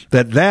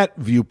that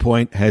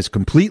viewpoint has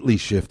completely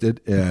shifted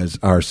as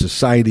our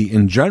society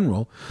in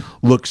general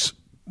looks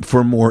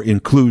for more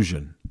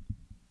inclusion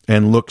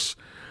and looks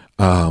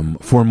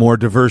for more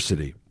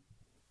diversity,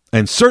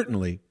 and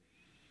certainly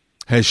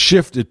has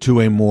shifted to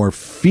a more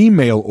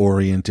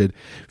female-oriented,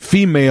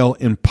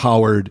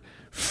 female-empowered,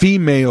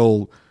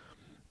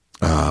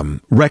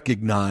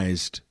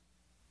 female-recognized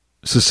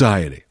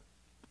society.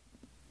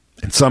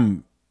 And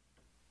some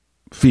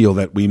feel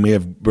that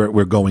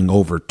we're going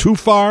over too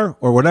far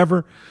or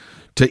whatever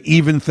to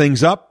even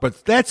things up,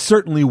 but that's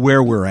certainly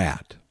where we're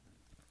at.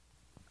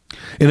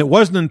 And it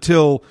wasn't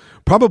until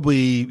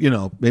probably,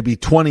 maybe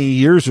 20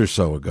 years or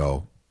so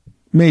ago,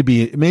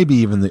 maybe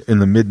even in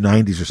the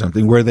mid-90s or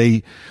something, where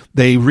they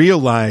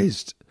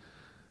realized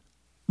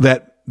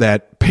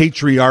that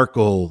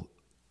patriarchal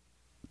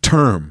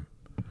term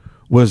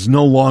was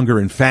no longer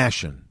in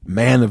fashion,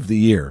 Man of the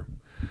Year.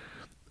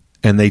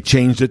 And they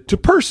changed it to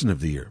Person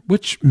of the Year,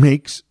 which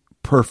makes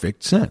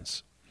perfect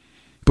sense.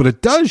 But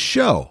it does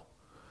show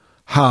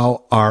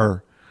how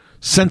our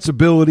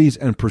sensibilities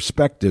and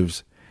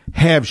perspectives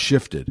have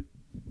shifted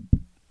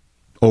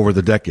over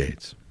the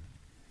decades.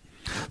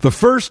 The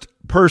first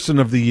person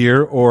of the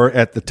year, or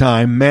at the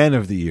time, man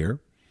of the year,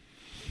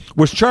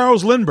 was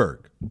Charles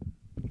Lindbergh.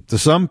 To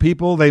some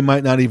people, they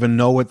might not even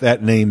know what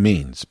that name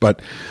means.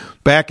 But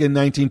back in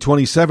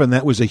 1927,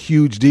 that was a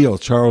huge deal.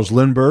 Charles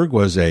Lindbergh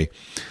was a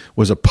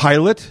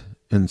pilot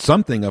and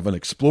something of an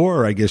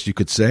explorer, I guess you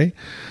could say,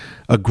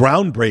 a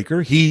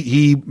groundbreaker.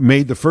 He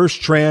made the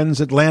first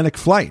transatlantic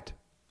flight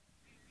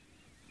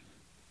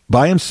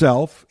by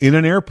himself in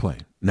an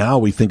airplane. Now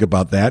we think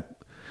about that.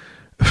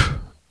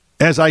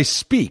 As I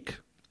speak,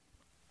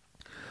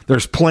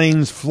 there's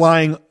planes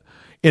flying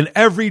in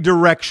every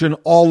direction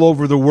all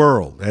over the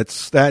world.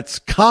 That's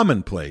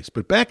commonplace.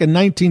 But back in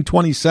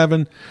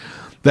 1927,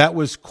 that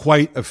was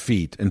quite a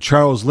feat. And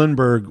Charles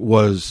Lindbergh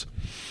was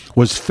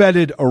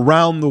feted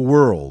around the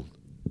world.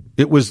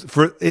 It was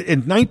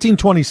in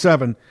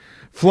 1927,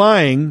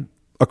 flying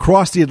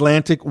across the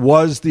Atlantic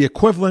was the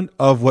equivalent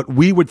of what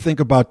we would think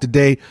about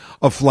today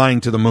of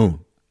flying to the moon.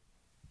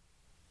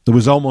 It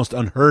was almost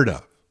unheard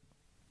of.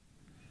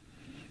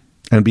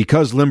 And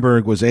because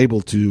Lindbergh was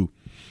able to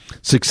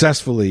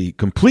successfully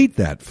complete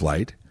that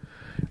flight,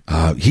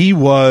 he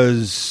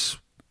was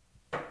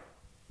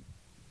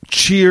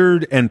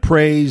cheered and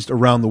praised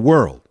around the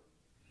world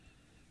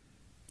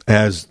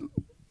as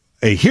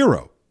a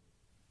hero,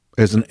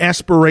 as an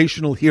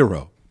aspirational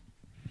hero.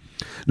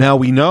 Now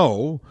we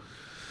know,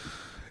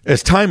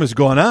 as time has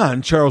gone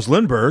on, Charles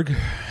Lindbergh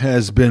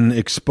has been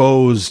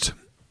exposed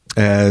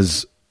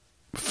as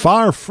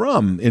far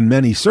from, in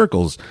many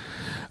circles,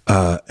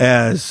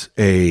 as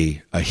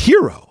a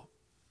hero.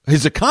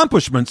 His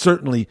accomplishments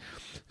certainly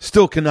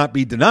still cannot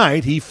be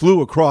denied. He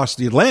flew across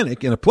the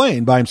Atlantic in a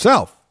plane by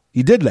himself.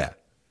 He did that.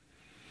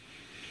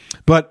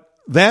 But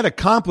that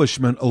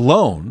accomplishment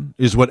alone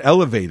is what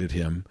elevated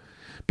him.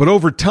 But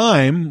over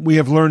time, we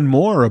have learned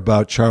more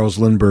about Charles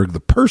Lindbergh, the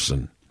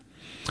person,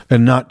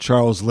 and not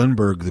Charles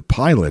Lindbergh, the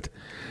pilot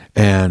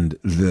and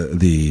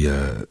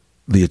the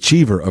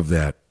achiever of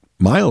that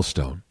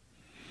milestone.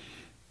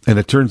 And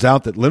it turns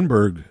out that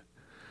Lindbergh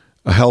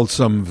held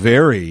some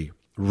very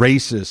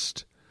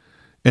racist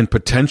and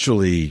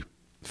potentially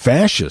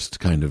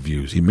fascist kind of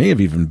views. He may have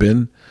even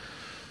been,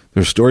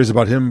 there's stories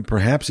about him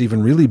perhaps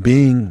even really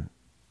being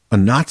a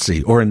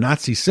Nazi or a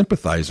Nazi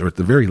sympathizer at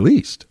the very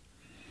least,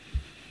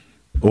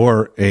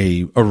 or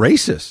a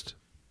racist.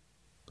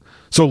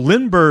 So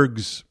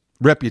Lindbergh's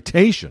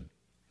reputation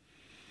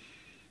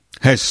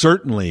has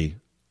certainly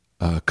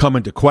come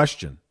into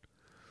question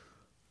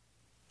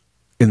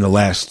in the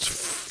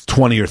last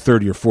 20 or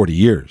 30 or 40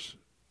 years.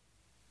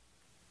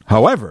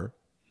 However,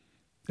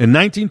 in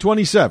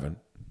 1927,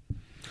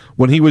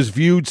 when he was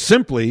viewed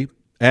simply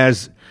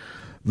as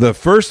the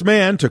first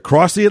man to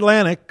cross the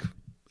Atlantic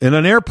in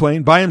an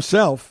airplane by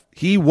himself,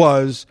 he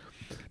was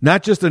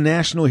not just a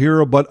national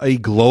hero, but a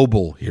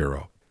global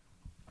hero.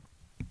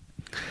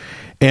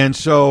 And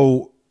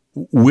so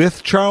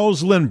with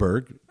Charles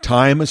Lindbergh,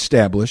 Time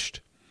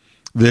established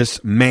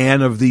this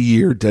Man of the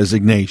Year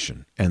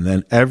designation. And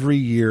then every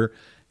year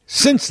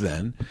since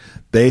then,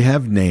 they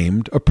have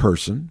named a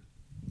person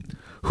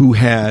who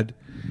had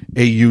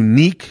a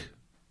unique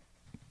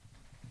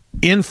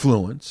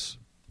influence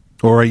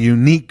or a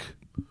unique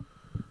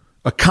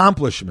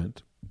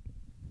accomplishment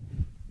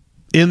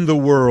in the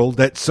world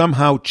that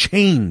somehow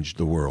changed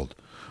the world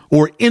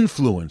or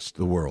influenced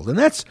the world. And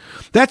that's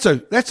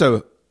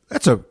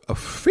a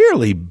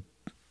fairly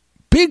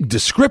big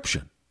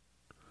description.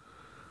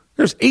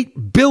 There's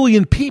 8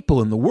 billion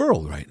people in the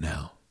world right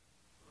now.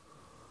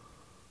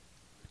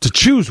 To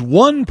choose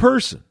one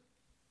person,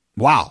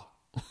 wow,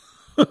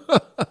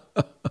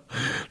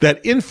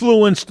 that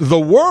influenced the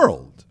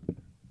world.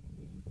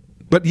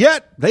 But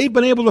yet, they've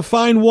been able to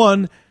find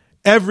one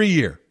every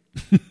year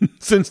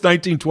since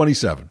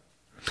 1927.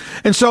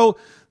 And so,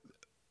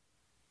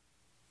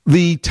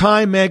 the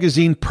Time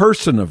Magazine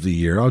Person of the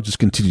Year, I'll just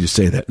continue to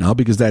say that now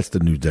because that's the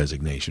new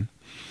designation.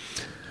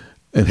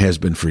 It has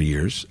been for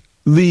years.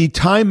 The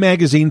Time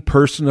Magazine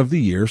Person of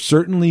the Year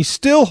certainly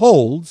still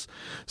holds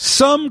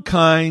some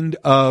kind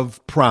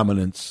of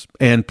prominence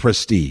and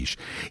prestige,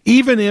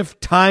 even if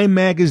Time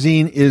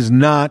Magazine is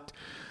not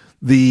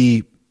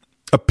the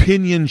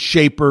opinion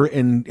shaper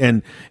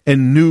and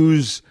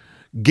news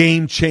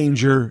game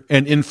changer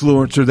and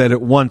influencer that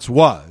it once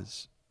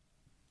was.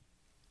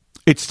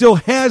 It still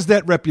has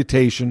that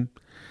reputation.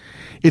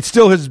 It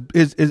still has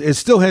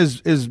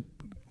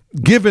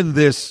given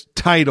this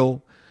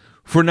title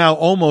for now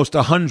almost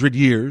 100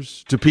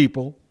 years to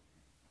people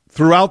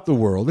throughout the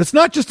world. It's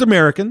not just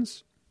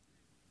Americans.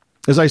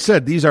 As I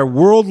said, these are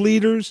world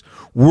leaders,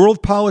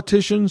 world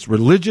politicians,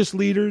 religious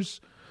leaders,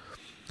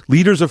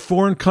 leaders of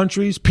foreign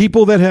countries,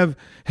 people that have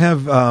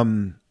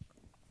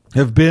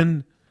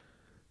been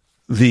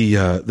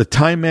the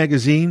Time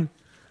Magazine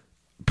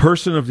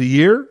Person of the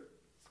Year.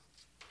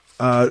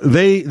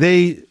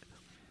 They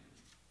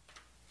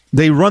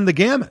run the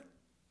gamut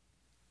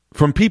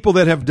from people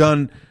that have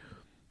done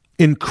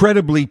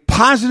incredibly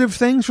positive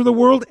things for the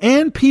world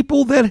and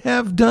people that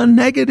have done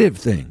negative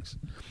things.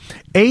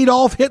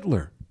 Adolf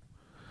Hitler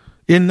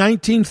in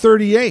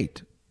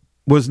 1938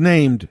 was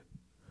named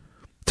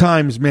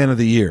Times Man of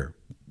the Year.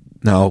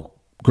 Now,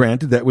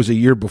 granted, that was a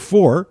year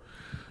before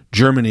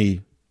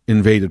Germany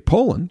invaded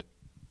Poland,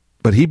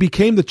 but he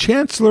became the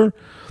Chancellor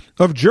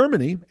of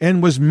Germany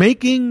and was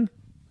making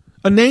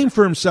a name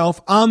for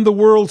himself on the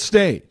world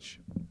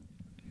stage.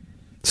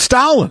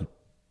 Stalin,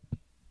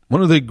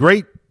 one of the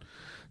great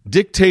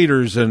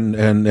dictators, and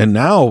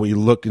now we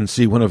look and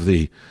see one of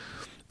the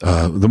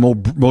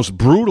most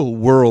brutal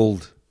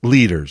world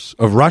leaders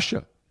of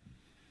Russia,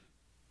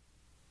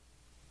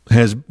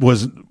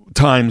 was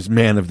Times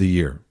Man of the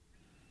Year.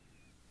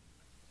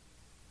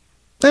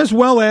 As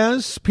well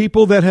as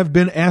people that have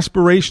been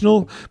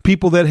aspirational,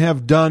 people that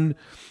have done,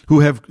 who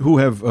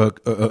have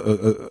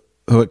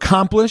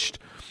accomplished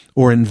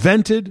or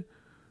invented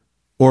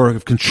or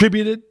have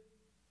contributed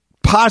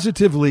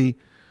positively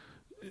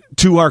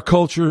to our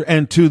culture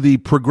and to the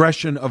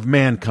progression of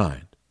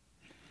mankind.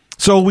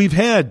 So we've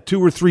had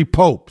 2 or 3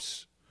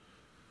 popes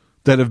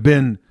that have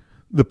been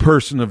the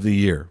person of the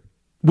year.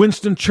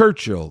 Winston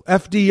Churchill,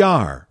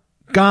 FDR,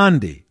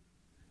 Gandhi,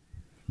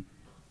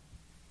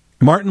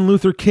 Martin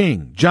Luther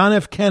King, John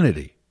F.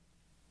 Kennedy.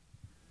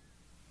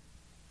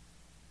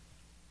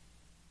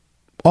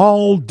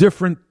 All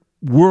different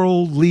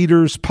world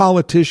leaders,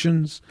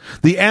 politicians,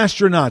 the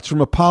astronauts from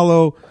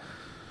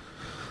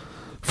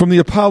the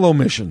Apollo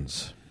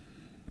missions.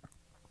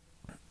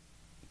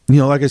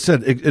 Like I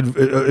said,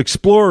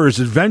 explorers,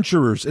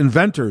 adventurers,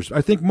 inventors.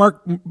 I think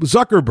Mark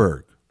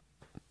Zuckerberg.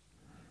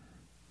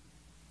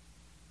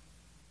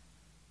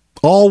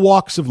 All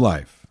walks of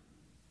life.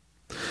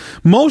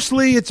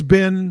 Mostly it's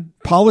been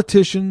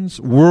politicians,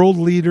 world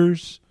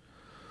leaders,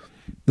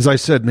 as I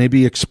said,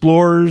 maybe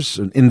explorers,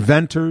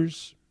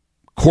 inventors,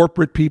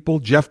 corporate people,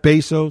 Jeff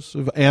Bezos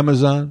of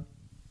Amazon,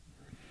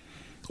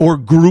 or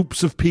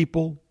groups of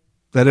people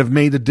that have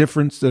made a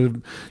difference, that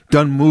have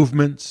done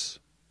movements.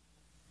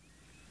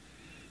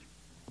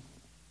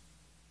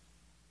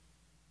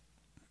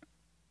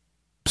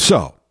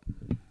 So,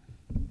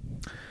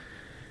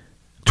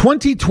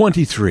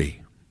 2023.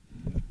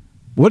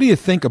 What do you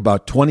think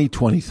about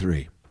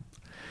 2023?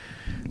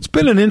 It's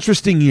been an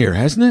interesting year,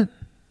 hasn't it?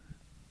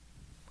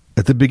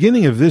 At the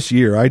beginning of this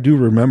year, I do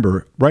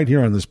remember right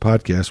here on this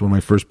podcast, one of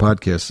my first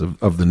podcasts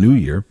of the new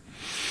year,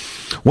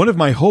 one of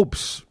my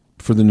hopes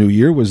for the new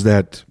year was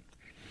that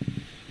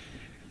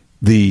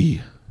the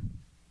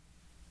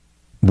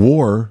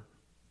war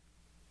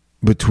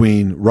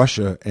between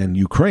Russia and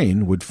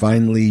Ukraine would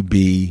finally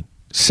be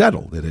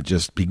settled. It had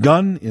just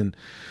begun in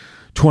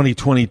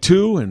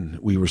 2022, and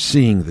we were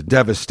seeing the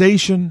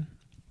devastation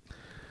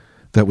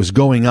that was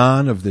going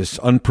on of this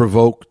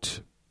unprovoked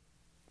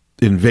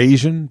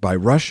invasion by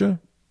Russia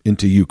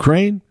into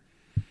Ukraine.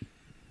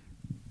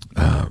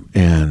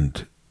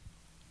 And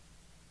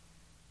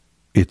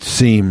it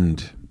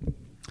seemed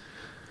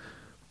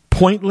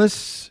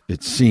pointless.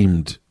 It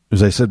seemed,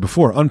 as I said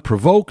before,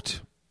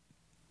 unprovoked,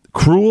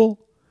 cruel.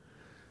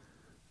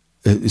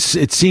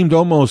 It seemed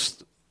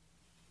almost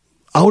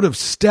out of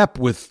step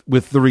with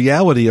the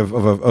reality of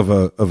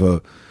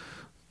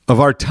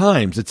our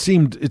times. It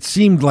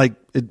seemed like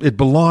it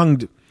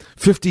belonged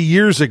 50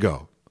 years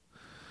ago.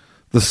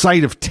 The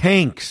sight of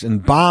tanks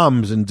and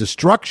bombs and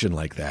destruction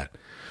like that.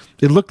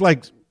 It looked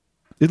like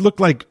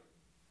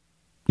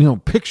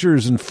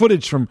pictures and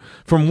footage from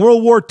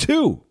World War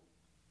II.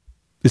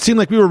 It seemed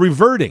like we were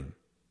reverting.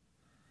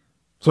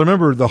 So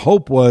remember, the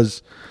hope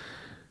was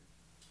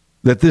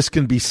that this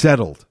can be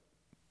settled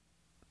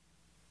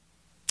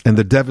and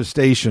the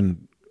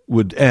devastation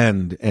would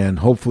end, and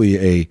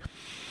hopefully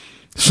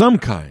some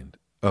kind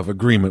of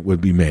agreement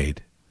would be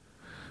made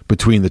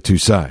between the two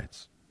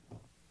sides.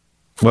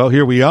 Well,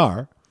 here we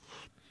are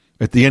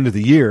at the end of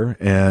the year,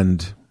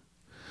 and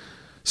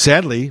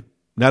sadly,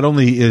 not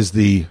only is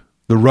the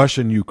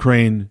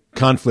Russian-Ukraine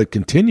conflict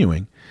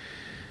continuing,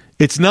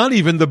 it's not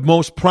even the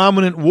most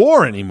prominent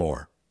war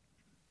anymore.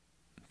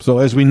 So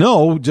as we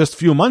know, just a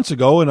few months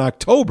ago in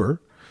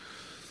October,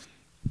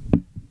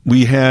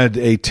 we had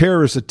a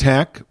terrorist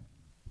attack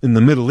in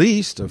the Middle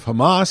East of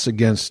Hamas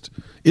against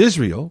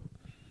Israel,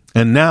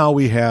 and now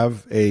we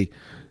have a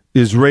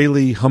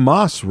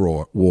Israeli-Hamas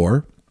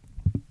war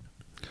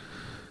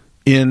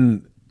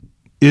in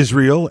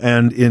Israel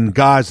and in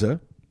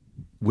Gaza,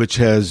 which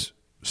has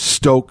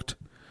stoked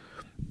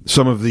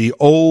some of the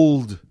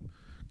old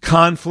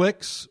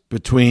conflicts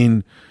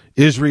between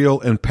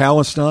Israel and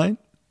Palestine,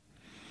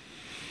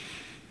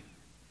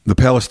 the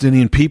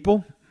Palestinian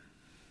people,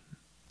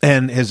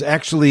 and has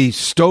actually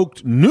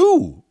stoked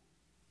new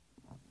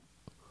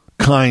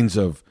kinds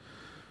of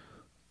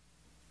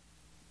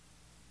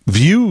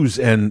views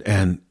and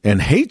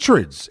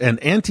hatreds and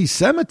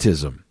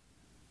anti-Semitism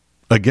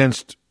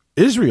against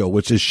Israel,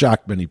 which has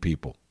shocked many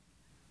people.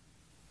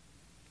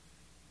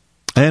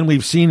 And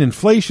we've seen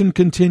inflation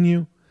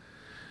continue.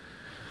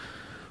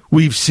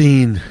 We've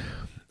seen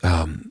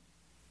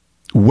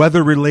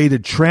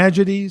weather-related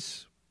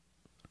tragedies,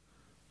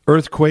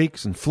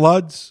 earthquakes and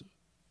floods.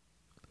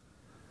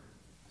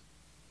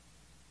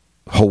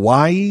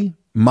 Hawaii,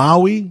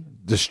 Maui,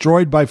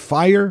 destroyed by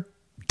fire,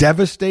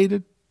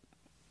 devastated.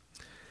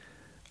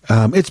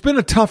 It's been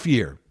a tough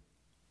year.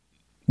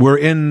 We're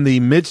in the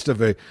midst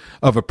of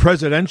a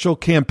presidential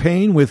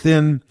campaign.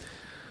 Within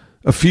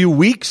a few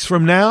weeks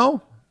from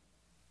now,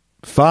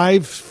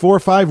 4 or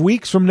 5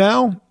 weeks from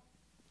now,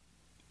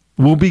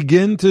 we'll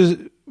begin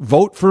to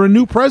vote for a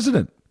new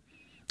president.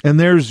 And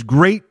there's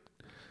great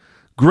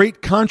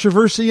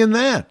controversy in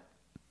that.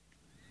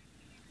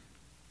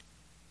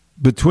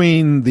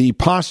 Between the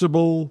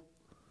possible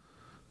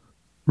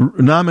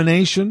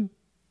nomination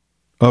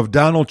of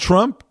Donald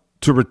Trump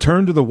to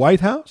return to the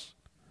White House,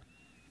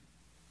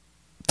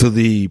 to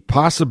the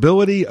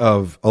possibility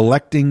of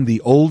reelecting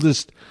the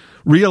oldest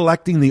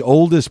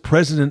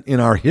president in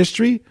our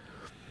history,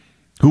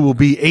 who will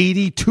be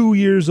 82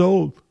 years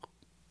old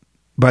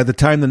by the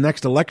time the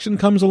next election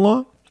comes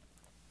along.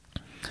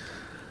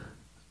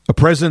 A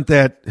president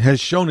that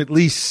has shown at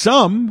least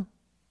some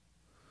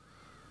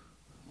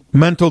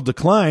mental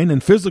decline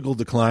and physical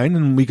decline,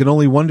 and we can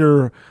only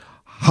wonder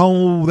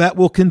how that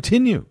will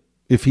continue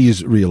if he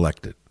is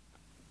reelected.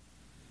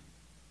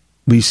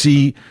 We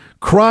see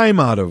crime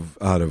out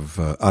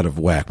of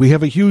whack. We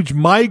have a huge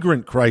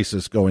migrant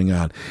crisis going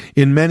on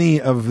in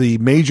many of the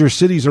major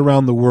cities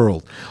around the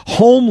world.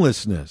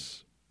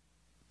 Homelessness.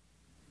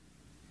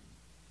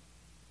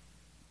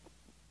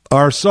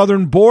 Our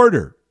southern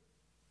border.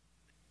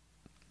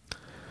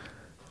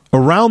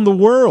 Around the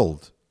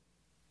world,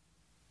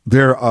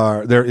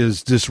 there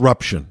is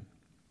disruption.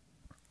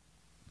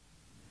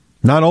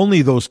 Not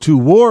only those two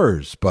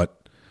wars,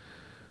 but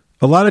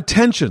a lot of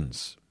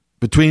tensions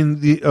between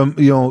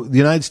the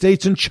United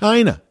States and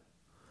China,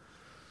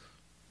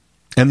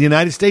 and the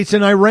United States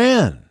and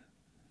Iran,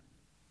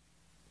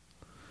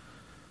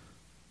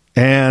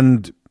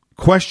 and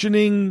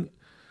questioning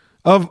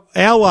of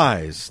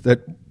allies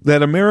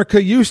that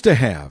America used to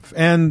have,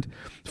 and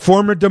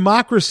former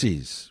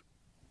democracies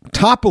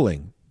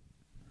toppling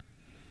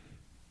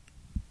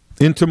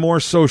into more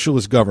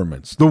socialist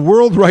governments. The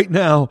world right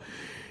now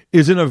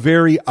is in a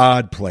very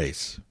odd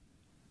place,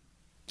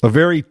 a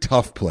very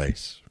tough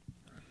place.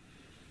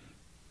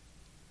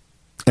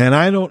 And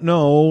I don't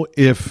know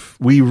if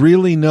we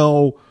really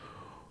know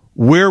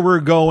where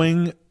we're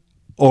going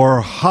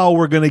or how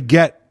we're going to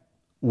get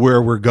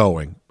where we're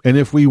going. And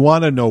if we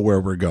want to know where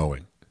we're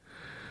going.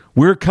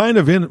 We're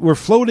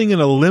floating in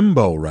a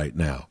limbo right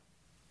now.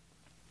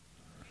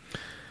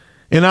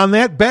 And on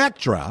that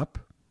backdrop,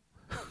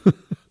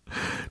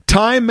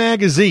 Time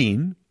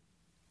magazine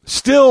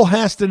still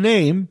has to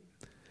name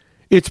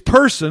its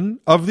person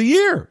of the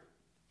year,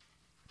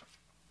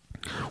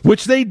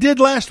 which they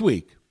did last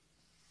week.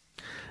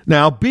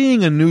 Now,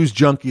 being a news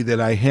junkie that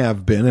I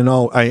have been, and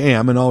I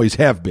am and always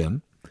have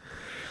been,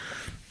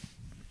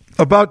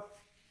 about,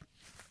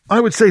 I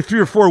would say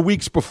 3 or 4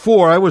 weeks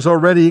before, I was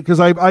already, because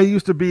I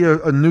used to be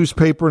a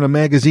newspaper and a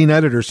magazine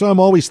editor, so I'm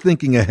always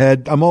thinking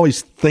ahead. I'm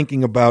always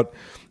thinking about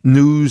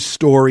news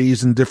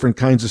stories and different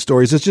kinds of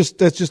stories.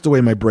 That's just the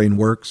way my brain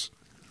works.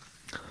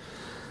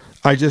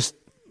 I just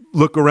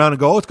look around and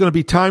go, oh, it's going to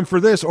be time for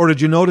this, or did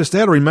you notice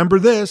that, or remember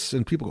this?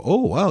 And people go,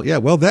 oh, wow, yeah,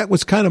 well, that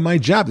was kind of my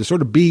job, to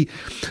sort of be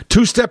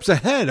 2 steps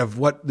ahead of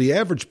what the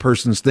average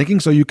person's thinking,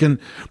 so you can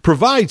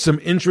provide some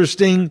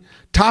interesting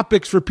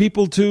topics for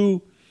people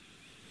to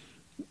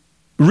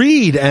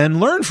read and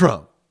learn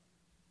from.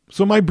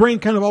 So my brain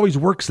kind of always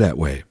works that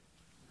way.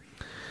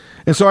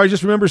 And so I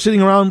just remember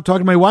sitting around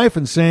talking to my wife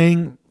and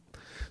saying,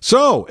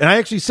 and I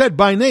actually said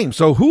by name,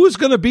 so who is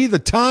going to be the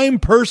Time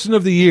Person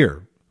of the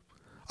Year?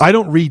 I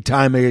don't read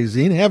Time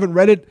magazine, haven't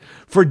read it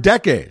for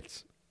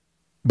decades.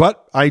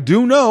 But I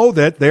do know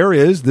that there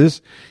is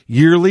this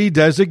yearly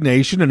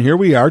designation, and here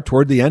we are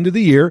toward the end of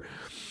the year.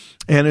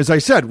 And as I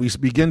said, we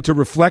begin to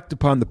reflect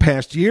upon the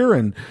past year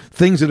and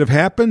things that have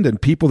happened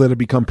and people that have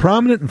become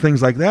prominent and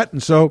things like that.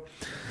 And so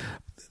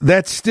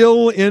that's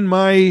still in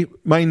my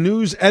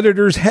news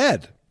editor's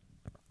head.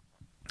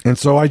 And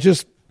so I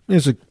just,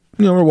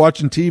 we're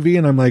watching TV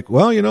and I'm like,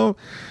 well,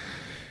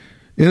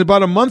 in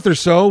about a month or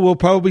so, we'll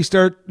probably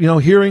start,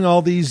 hearing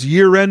all these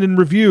year-end and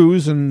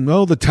reviews and,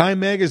 the Time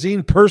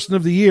Magazine Person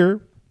of the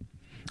Year.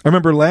 I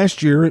remember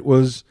last year it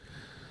was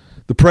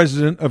the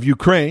president of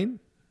Ukraine,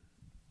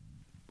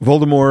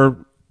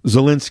 Volodymyr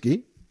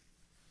Zelensky,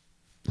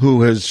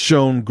 who has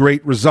shown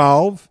great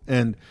resolve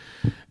and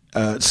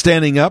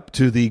standing up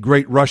to the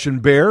great Russian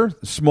bear,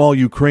 the small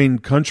Ukraine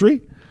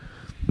country.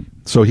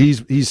 So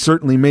he's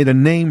certainly made a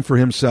name for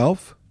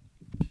himself.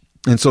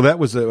 And so that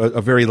was a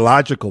very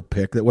logical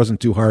pick. That wasn't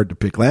too hard to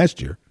pick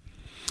last year.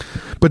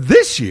 But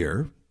this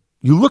year,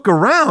 you look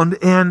around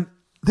and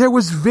there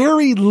was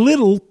very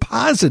little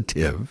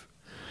positive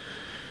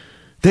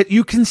that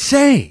you can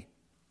say.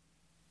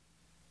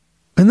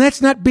 And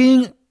that's not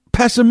being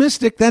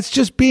pessimistic. That's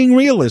just being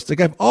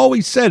realistic. I've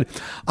always said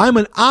I'm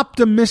an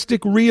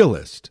optimistic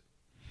realist.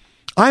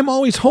 I'm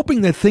always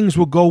hoping that things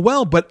will go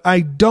well, but I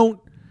don't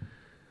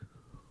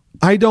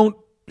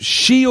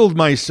shield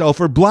myself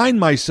or blind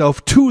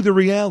myself to the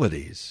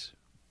realities.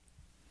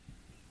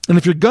 And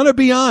if you're going to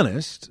be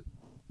honest,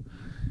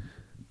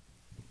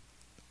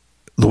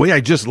 the way I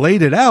just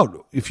laid it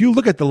out, if you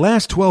look at the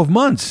last 12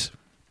 months,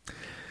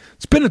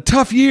 it's been a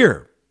tough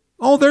year.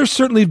 Oh, there's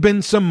certainly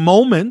been some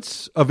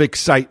moments of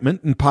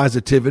excitement and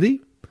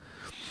positivity,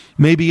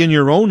 maybe in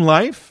your own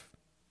life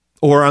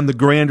or on the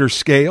grander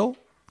scale,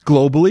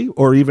 globally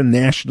or even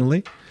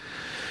nationally.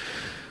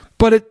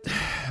 But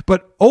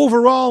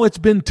overall, it's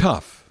been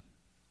tough.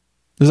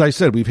 As I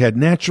said, we've had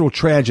natural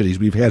tragedies.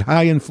 We've had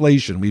high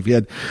inflation. We've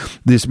had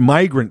this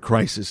migrant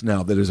crisis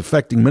now that is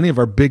affecting many of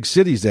our big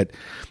cities that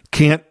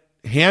can't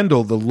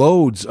handle the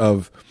loads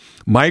of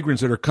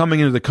migrants that are coming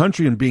into the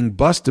country and being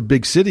bused to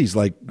big cities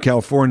like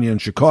California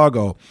and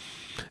Chicago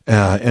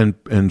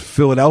and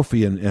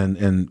Philadelphia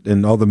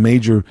and all the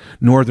major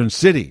northern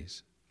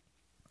cities,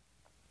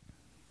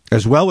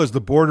 as well as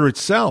the border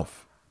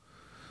itself.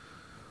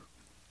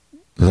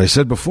 As I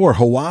said before,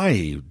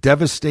 Hawaii,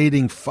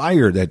 devastating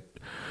fire that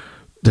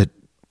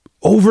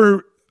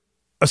over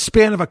a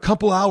span of a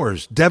couple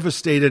hours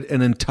devastated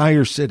an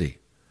entire city.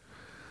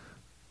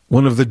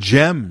 One of the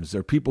gems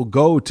where people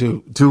go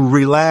to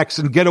relax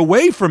and get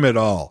away from it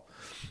all.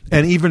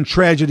 And even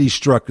tragedy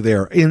struck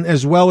there,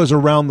 as well as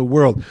around the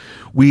world.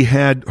 We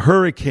had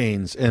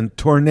hurricanes and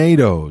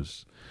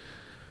tornadoes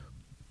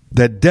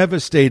that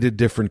devastated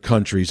different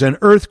countries, and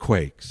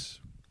earthquakes,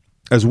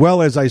 as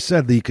well as, I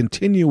said, the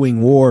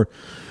continuing war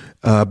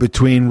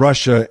between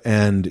Russia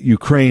and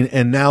Ukraine,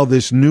 and now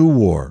this new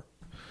war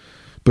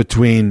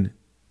between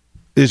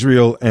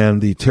Israel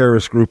and the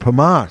terrorist group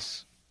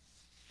Hamas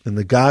in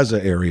the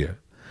Gaza area,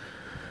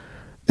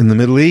 in the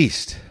Middle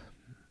East.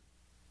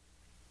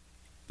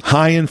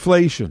 High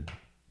inflation.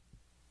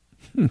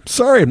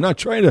 Sorry, I'm not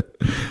trying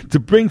to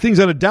bring things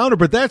on a downer,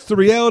 but that's the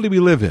reality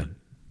we live in.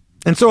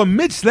 And so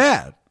amidst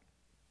that,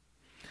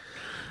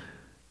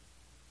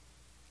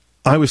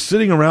 I was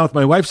sitting around with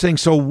my wife saying,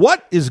 so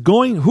who's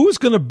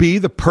going to be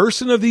the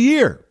person of the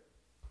year?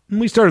 And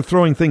we started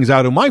throwing things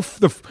out. And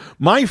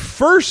my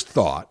first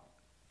thought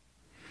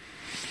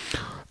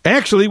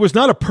actually was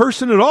not a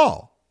person at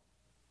all.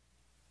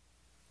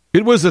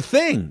 It was a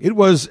thing. It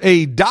was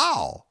a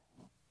doll.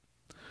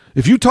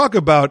 If you talk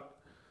about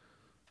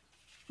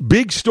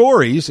big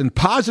stories and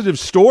positive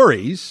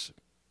stories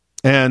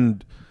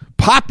and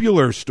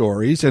popular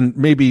stories and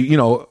maybe,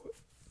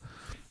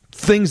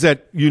 things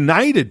that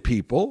united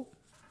people,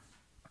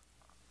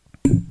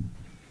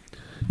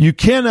 you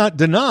cannot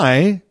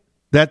deny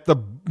that the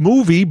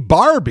movie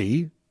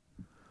Barbie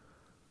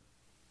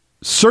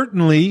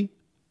certainly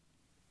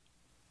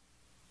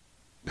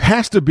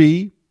has to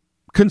be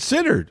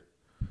considered.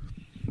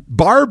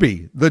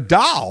 Barbie, the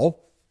doll,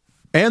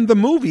 and the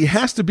movie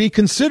has to be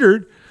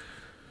considered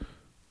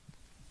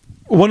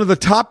one of the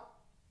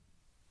top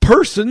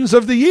persons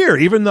of the year,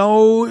 even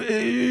though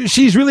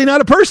she's really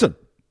not a person.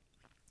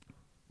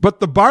 But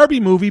the Barbie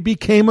movie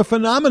became a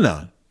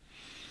phenomenon.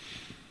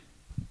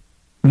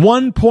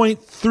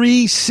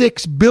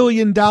 $1.36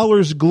 billion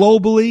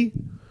globally.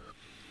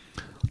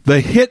 The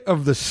hit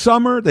of the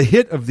summer, the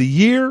hit of the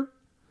year.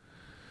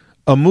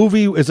 A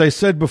movie, as I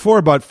said before,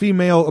 about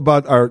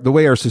the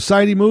way our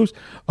society moves.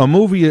 A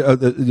movie,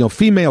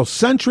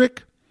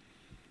 female-centric,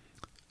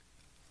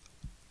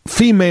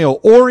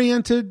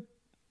 female-oriented.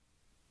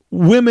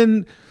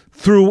 Women,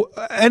 through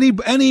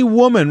any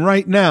woman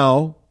right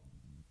now,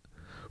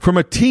 from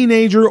a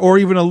teenager or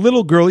even a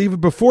little girl, even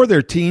before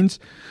their teens,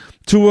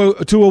 to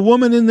a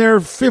woman in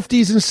their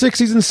 50s and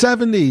 60s and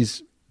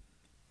 70s,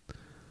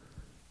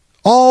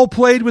 all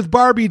played with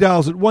Barbie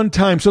dolls at one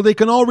time, so they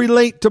can all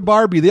relate to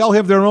Barbie. They all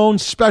have their own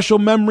special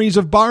memories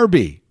of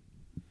Barbie.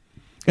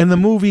 And the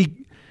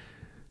movie,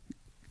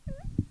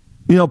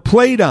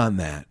 played on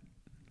that,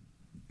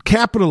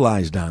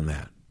 capitalized on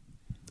that,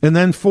 and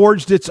then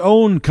forged its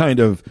own kind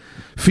of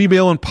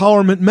female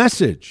empowerment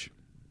message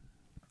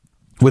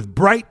with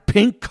bright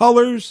pink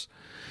colors.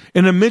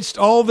 And amidst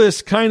all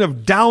this kind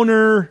of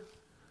downer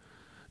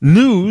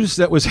news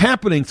that was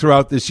happening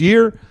throughout this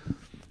year,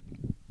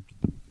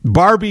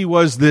 Barbie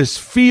was this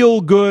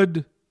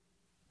feel-good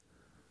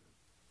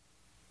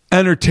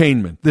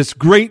entertainment, this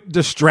great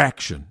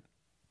distraction.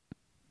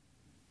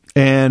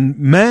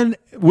 And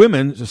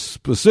women,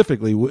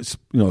 specifically,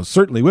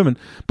 certainly women,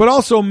 but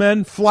also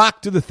men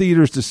flocked to the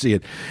theaters to see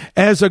it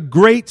as a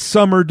great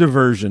summer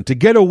diversion, to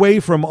get away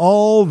from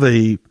all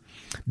the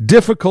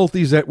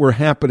difficulties that were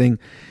happening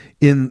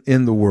in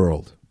the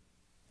world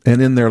and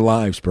in their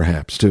lives,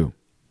 perhaps, too.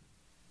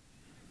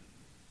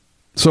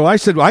 So I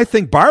said, I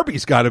think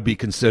Barbie's got to be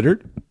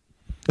considered.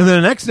 And then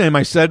the next name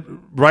I said,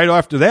 right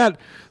after that,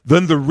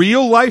 then the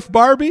real life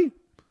Barbie?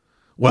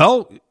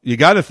 Well, you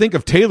got to think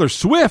of Taylor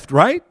Swift,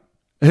 right?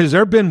 Has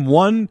there been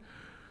one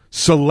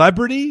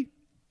celebrity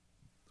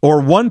or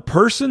one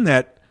person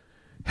that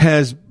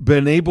has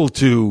been able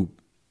to,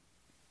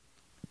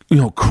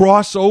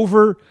 cross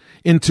over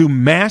into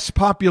mass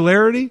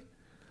popularity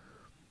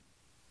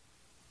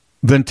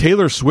than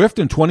Taylor Swift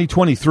in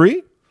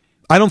 2023?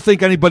 I don't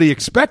think anybody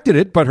expected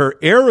it, but her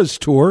Eras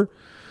tour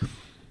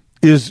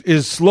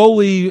is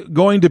slowly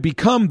going to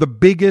become the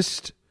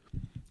biggest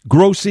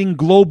grossing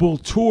global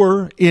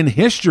tour in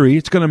history.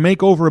 It's going to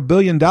make over $1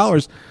 billion.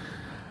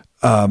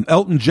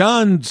 Elton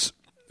John's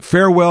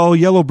Farewell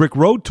Yellow Brick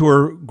Road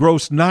tour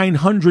grossed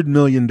 $900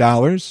 million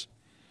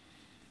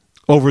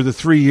over the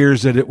 3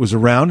 years that it was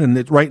around, and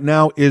it right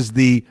now is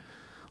the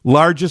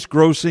largest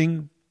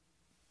grossing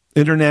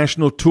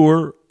international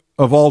tour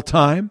of all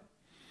time.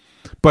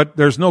 But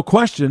there's no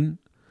question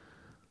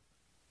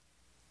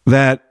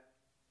that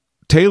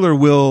Taylor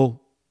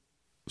will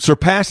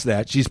surpass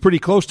that. She's pretty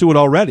close to it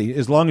already,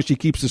 as long as she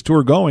keeps this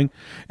tour going.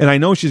 And I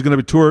know she's going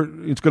to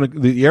be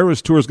the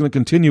Eras tour is going to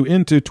continue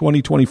into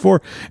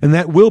 2024, and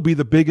that will be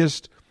the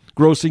biggest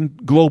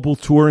grossing global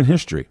tour in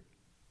history.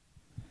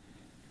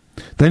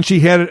 Then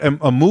she had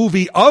a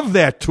movie of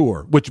that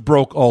tour, which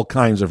broke all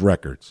kinds of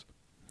records.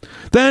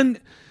 Then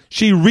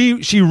she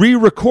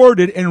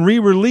re-recorded and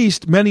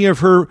re-released many of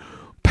her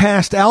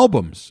past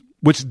albums,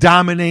 which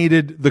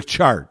dominated the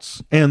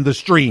charts and the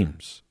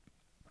streams.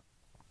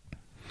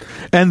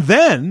 And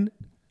then,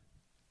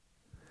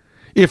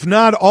 if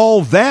not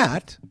all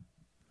that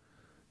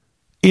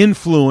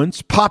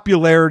influence,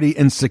 popularity,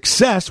 and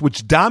success,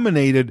 which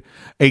dominated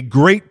a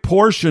great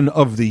portion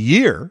of the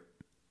year,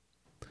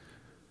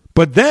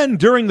 but then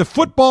during the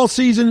football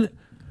season,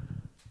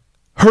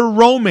 her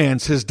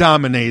romance has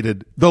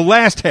dominated the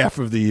last half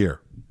of the year.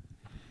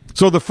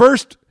 So the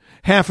first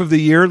half of the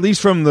year, at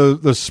least from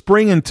the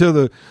spring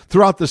into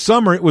throughout the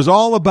summer, it was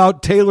all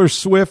about Taylor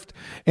Swift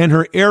and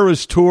her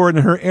Eras tour and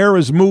her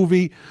Eras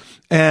movie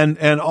and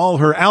all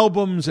her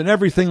albums and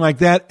everything like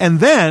that. And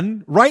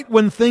then, right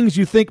when things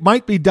you think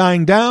might be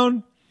dying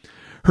down,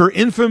 her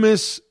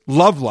infamous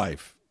love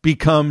life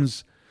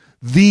becomes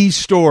the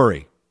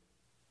story.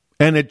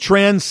 And it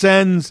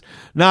transcends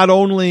not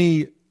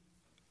only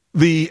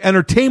the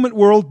entertainment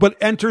world, but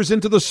enters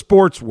into the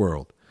sports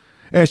world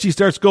as she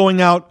starts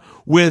going out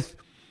with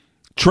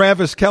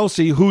Travis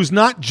Kelce, who's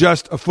not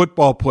just a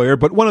football player,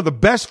 but one of the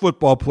best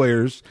football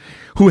players,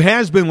 who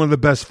has been one of the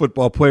best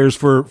football players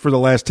for the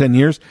last 10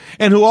 years,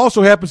 and who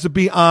also happens to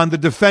be on the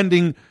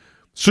defending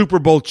Super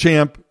Bowl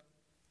champ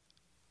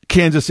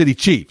Kansas City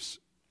Chiefs.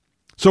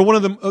 So one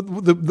of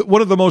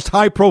the most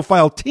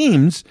high-profile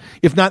teams,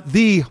 if not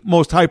the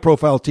most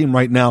high-profile team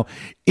right now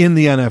in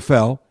the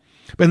NFL,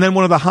 and then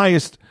one of the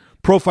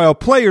highest-profile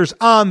players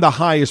on the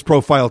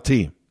highest-profile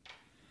team,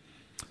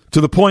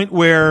 to the point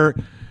where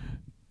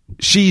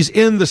she's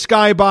in the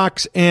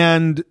skybox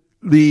and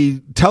the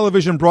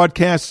television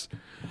broadcasts.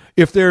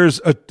 If there's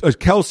a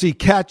Kelce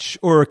catch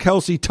or a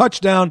Kelce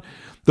touchdown,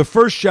 the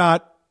first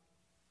shot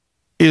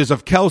is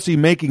of Kelce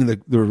making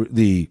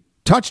the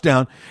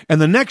touchdown, and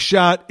the next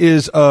shot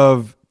is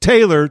of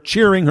Taylor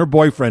cheering her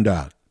boyfriend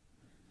on.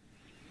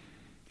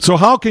 So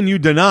how can you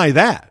deny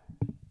that?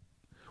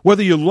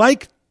 Whether you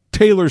like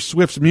Taylor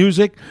Swift's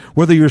music,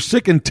 whether you're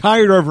sick and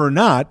tired of her or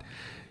not,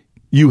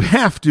 you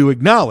have to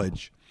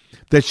acknowledge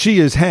that she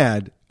has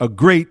had a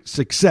great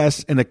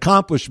success and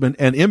accomplishment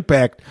and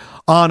impact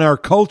on our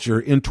culture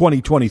in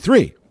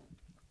 2023.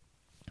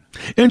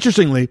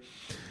 Interestingly,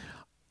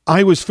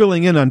 I was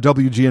filling in on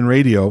WGN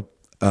Radio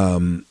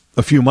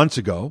a few months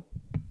ago,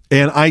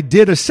 and I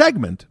did a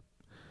segment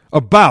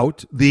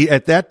about the,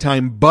 at that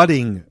time,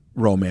 budding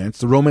romance.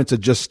 The romance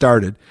had just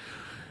started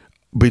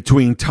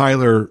between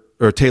Taylor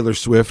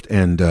Swift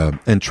and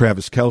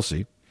Travis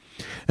Kelce.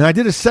 And I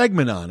did a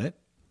segment on it.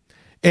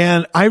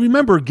 And I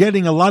remember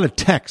getting a lot of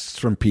texts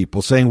from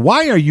people saying,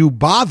 why are you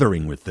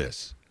bothering with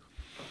this?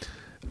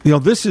 You know,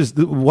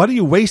 what are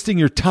you wasting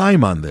your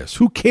time on this?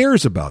 Who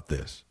cares about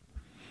this?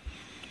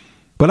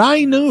 But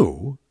I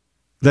knew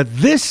that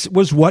this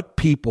was what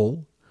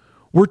people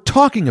were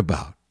talking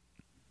about,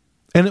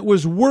 and it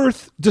was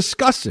worth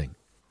discussing.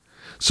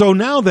 So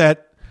now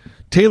that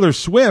Taylor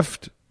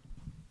Swift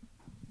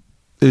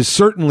is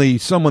certainly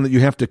someone that you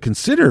have to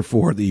consider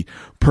for the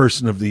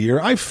person of the year,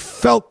 I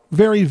felt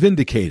very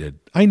vindicated.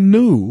 I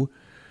knew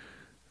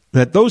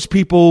that those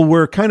people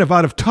were kind of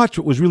out of touch with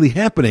what was really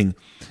happening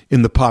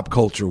in the pop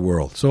culture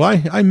world. So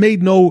I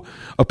made no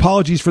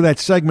apologies for that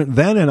segment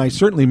then, and I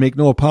certainly make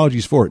no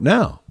apologies for it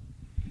now.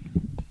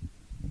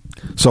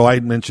 So I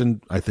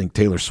mentioned, I think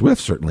Taylor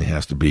Swift certainly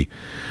has to be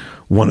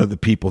one of the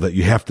people that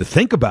you have to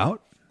think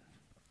about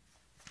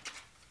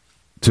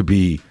to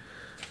be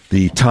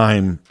the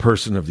Time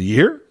Person of the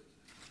Year.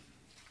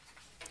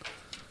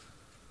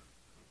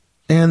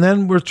 And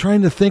then we're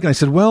trying to think. I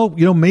said, well,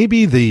 you know,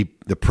 maybe the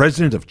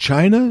president of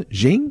China,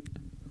 Xi,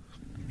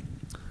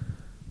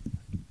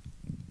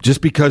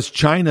 just because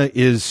China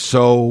is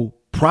so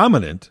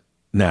prominent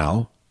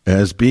now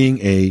as being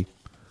a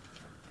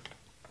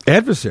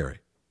adversary.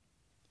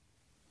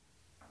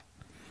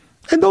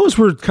 And those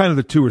were kind of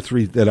the two or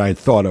three that I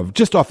thought of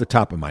just off the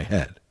top of my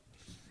head.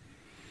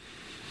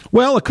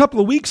 Well, a couple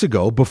of weeks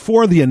ago,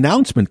 before the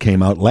announcement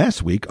came out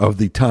last week of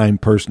the Time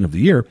Person of the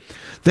Year,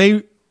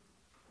 they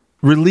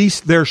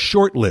released their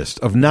short list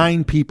of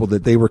 9 people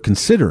that they were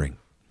considering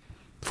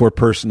for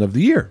Person of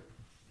the Year.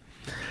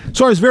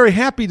 So I was very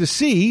happy to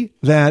see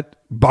that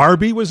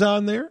Barbie was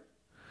on there,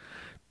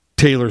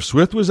 Taylor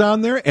Swift was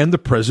on there, and the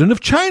president of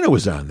China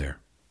was on there.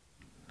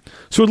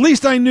 So at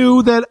least I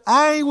knew that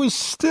I was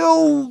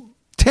still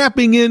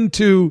tapping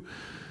into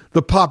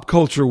the pop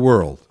culture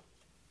world,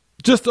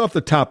 just off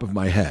the top of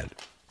my head.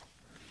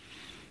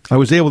 I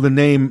was able to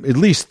name at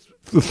least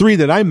the 3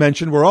 that I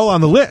mentioned were all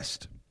on the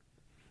list.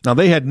 Now,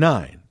 they had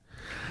 9.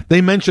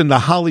 They mentioned the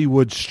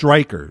Hollywood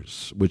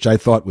strikers, which I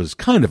thought was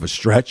kind of a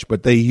stretch,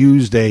 but they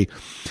used the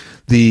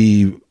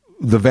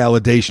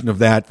validation of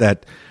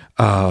that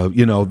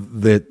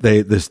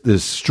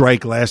this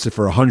strike lasted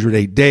for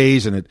 108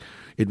 days, and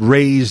it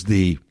raised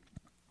the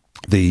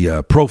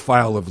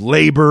profile of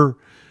labor,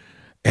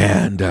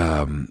 and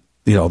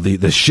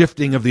the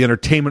shifting of the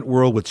entertainment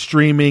world with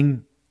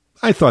streaming.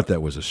 I thought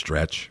that was a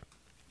stretch.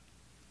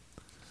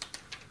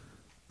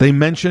 They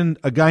mentioned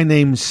a guy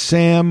named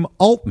Sam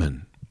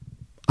Altman.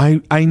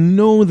 I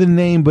know the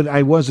name, but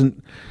I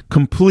wasn't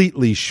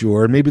completely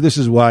sure. Maybe this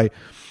is why,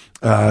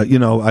 I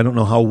don't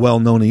know how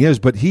well known he is,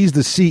 but he's the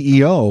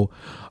CEO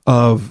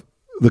of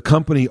the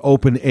company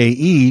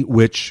OpenAI,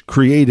 which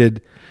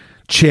created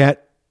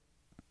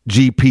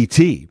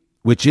ChatGPT,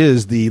 which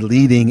is the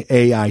leading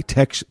AI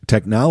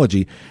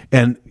technology.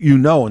 And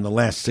in the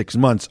last 6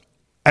 months,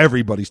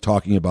 everybody's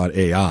talking about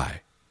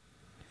AI.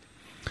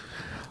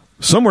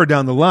 Somewhere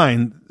down the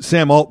line,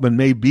 Sam Altman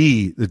may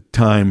be the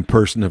Time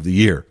Person of the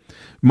Year.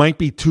 Might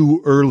be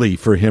too early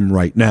for him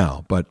right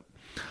now, but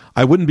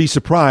I wouldn't be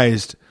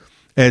surprised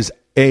as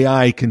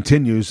AI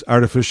continues,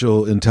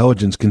 artificial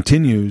intelligence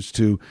continues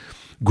to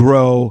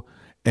grow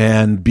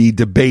and be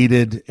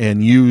debated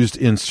and used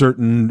in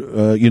certain,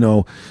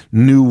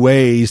 new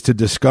ways to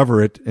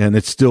discover it. And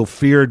it's still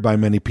feared by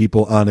many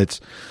people on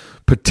its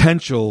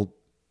potential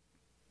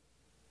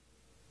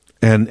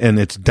and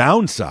its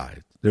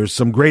downside. There's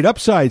some great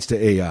upsides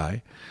to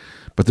AI,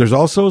 but there's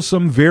also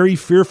some very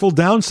fearful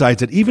downsides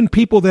that even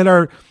people that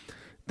are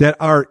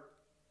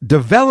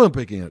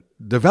developing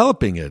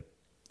it,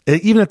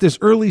 even at this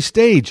early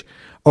stage,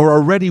 are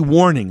already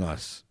warning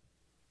us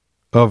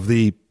of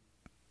the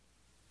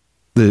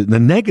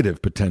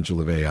negative potential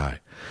of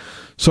AI.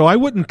 So I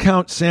wouldn't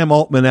count Sam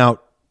Altman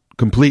out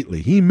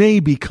completely. He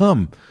may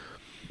become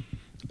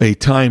a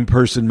Time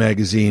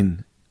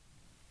Magazine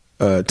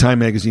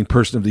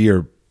Person of the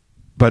Year.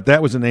 But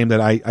that was a name that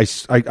I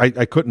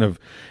couldn't have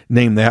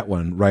named that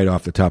one right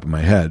off the top of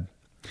my head.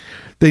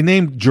 They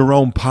named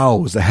Jerome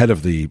Powell as the head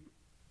of the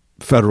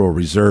Federal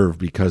Reserve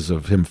because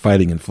of him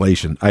fighting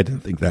inflation. I didn't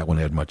think that one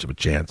had much of a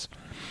chance.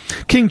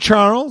 King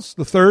Charles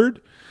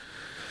III,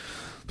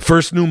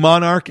 first new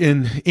monarch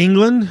in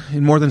England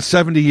in more than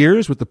 70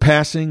 years with the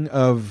passing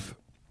of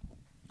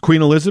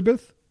Queen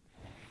Elizabeth.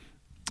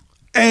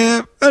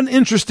 An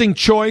interesting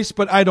choice,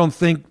 but I don't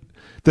think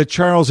that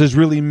Charles has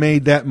really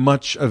made that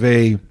much of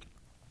an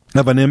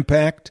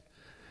impact.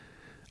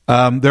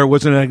 There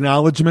was an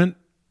acknowledgement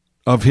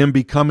of him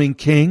becoming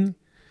king.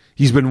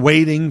 He's been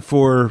waiting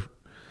for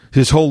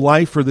his whole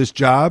life for this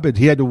job, and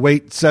he had to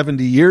wait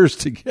 70 years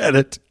to get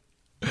it.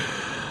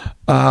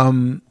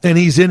 And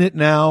he's in it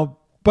now,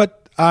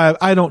 but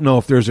I don't know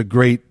if there's a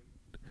great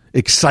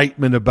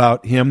excitement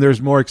about him.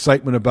 There's more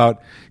excitement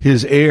about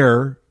his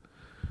heir,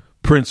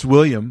 Prince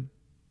William,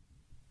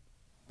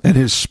 and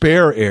his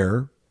spare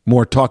heir.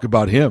 More talk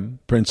about him,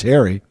 Prince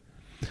Harry.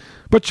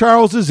 But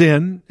Charles is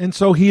in, and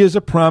so he is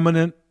a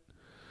prominent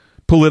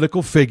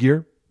political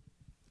figure.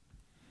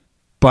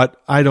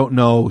 But I don't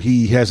know,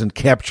 he hasn't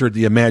captured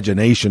the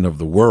imagination of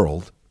the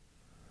world.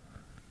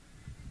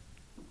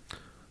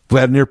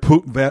 Vladimir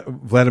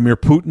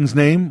Putin's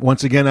name,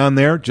 once again on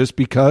there, just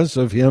because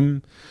of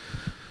him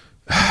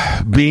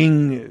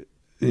being,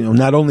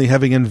 not only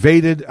having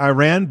invaded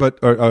Iran,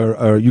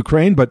 or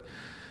Ukraine, but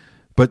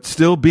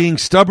still being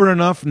stubborn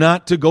enough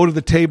not to go to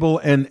the table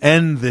and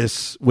end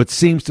this, what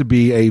seems to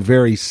be a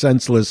very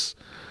senseless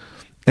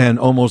and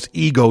almost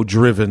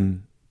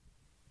ego-driven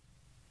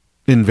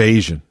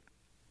invasion.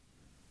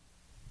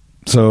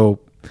 So,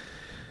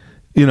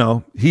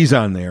 he's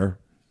on there.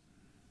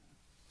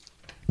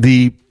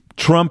 The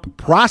Trump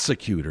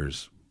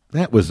prosecutors,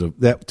 that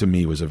to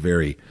me was a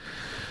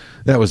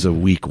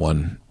weak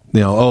one.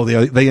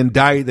 They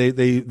indict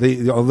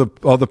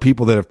all the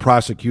people that have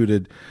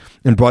prosecuted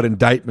and brought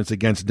indictments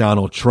against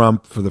Donald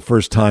Trump. For the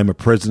first time, a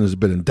president has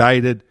been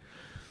indicted.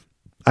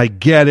 I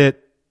get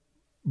it,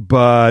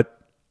 but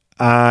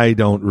I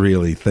don't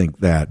really think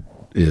that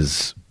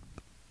is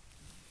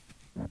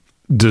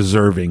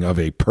deserving of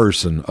a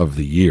person of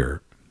the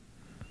year.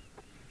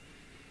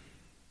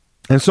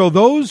 And so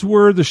those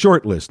were the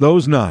short list,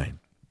 those 9.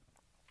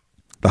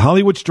 The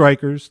Hollywood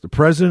strikers, the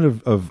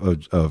president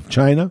of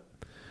China,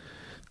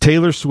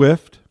 Taylor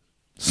Swift,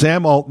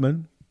 Sam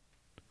Altman,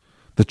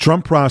 the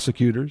Trump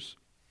prosecutors,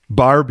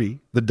 Barbie,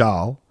 the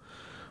doll,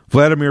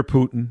 Vladimir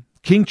Putin,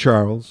 King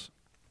Charles,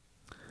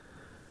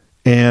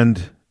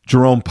 and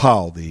Jerome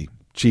Powell, the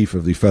chief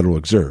of the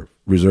Federal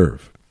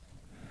Reserve.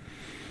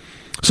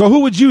 So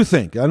who would you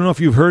think? I don't know if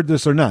you've heard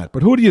this or not,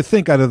 but who do you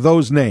think out of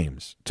those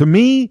names? To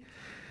me,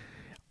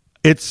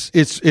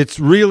 it's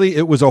really,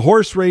 it was a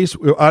horse race.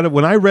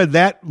 When I read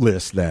that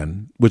list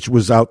then, which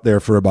was out there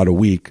for about a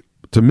week,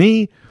 to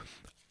me,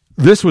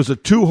 this was a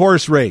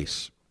 2-horse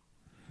race.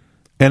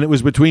 And it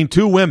was between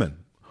 2 women,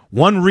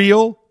 one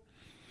real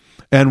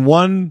and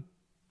one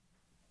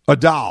a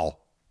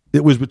doll.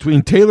 It was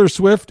between Taylor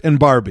Swift and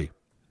Barbie.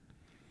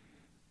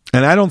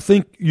 And I don't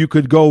think you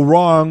could go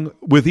wrong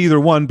with either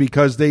one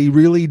because they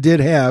really did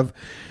have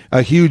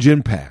a huge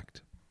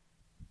impact.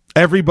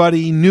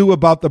 Everybody knew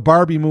about the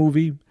Barbie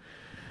movie,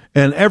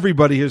 and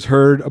everybody has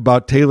heard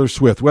about Taylor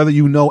Swift, whether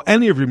you know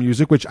any of her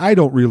music, which I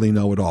don't really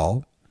know at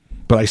all,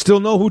 but I still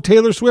know who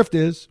Taylor Swift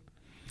is.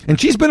 And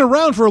she's been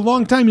around for a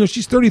long time. You know,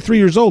 she's 33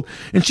 years old,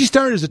 and she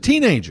started as a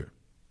teenager.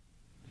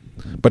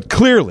 But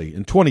clearly,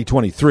 in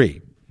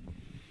 2023,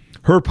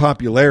 her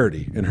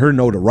popularity and her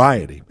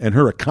notoriety and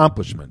her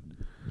accomplishment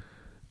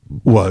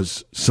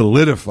was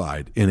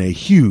solidified in a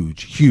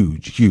huge,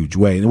 huge, huge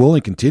way. And it will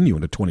only continue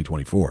into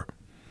 2024.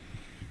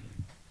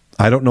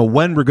 I don't know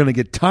when we're going to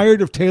get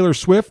tired of Taylor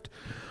Swift,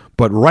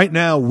 but right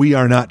now we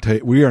are not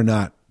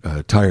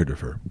tired of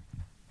her.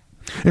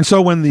 And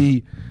so when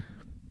the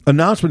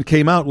announcement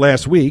came out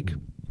last week,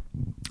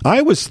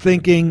 I was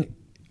thinking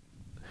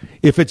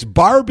if it's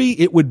Barbie,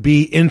 it would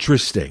be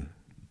interesting,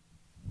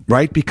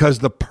 right? Because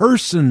the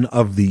person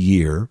of the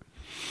year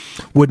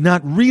would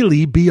not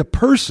really be a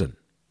person.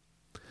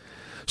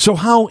 So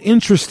how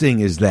interesting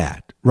is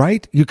that,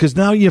 right? Because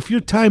now if you're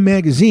Time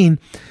Magazine,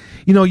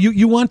 you know,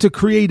 you want to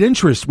create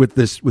interest with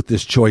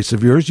this choice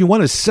of yours. You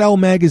want to sell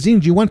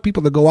magazines. You want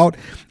people to go out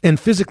and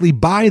physically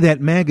buy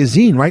that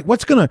magazine, right?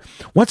 What's gonna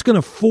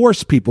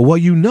force people? Well,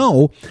 you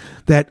know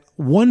that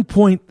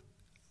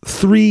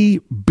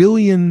 $1.3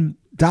 billion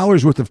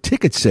worth of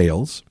ticket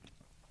sales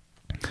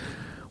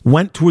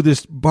went to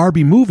this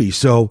Barbie movie.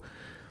 So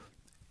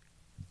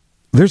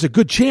there's a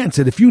good chance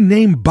that if you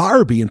name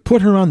Barbie and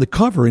put her on the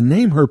cover and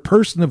name her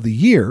Person of the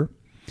Year,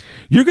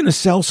 you're going to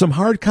sell some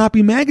hard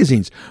copy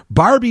magazines.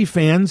 Barbie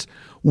fans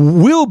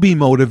will be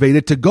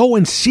motivated to go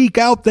and seek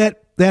out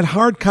that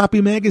hard copy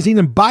magazine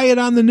and buy it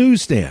on the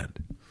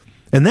newsstand.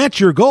 And that's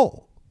your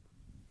goal.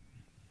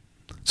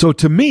 So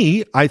to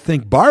me, I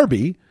think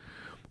Barbie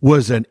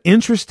was an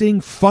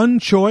interesting, fun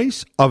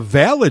choice, a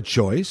valid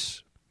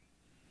choice.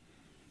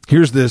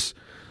 Here's this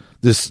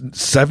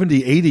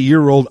 70,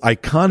 80-year-old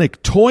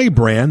iconic toy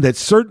brand that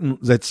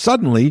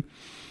suddenly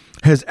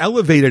has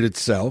elevated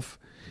itself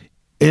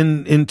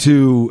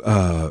into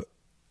a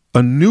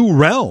new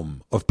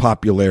realm of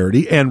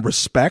popularity and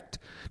respect.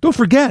 Don't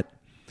forget,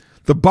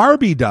 the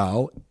Barbie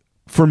doll,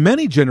 for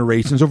many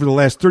generations over the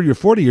last 30 or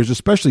 40 years,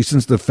 especially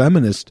since the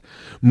feminist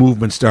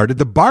movement started,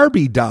 the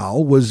Barbie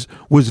doll was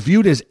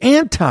viewed as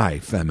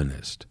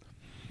anti-feminist.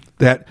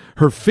 That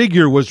her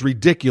figure was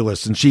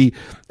ridiculous,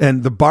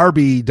 and the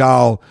Barbie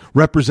doll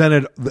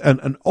represented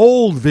an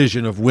old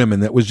vision of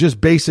women that was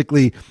just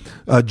basically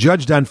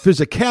judged on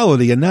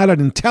physicality and not on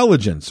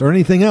intelligence or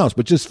anything else,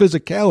 but just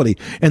physicality.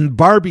 And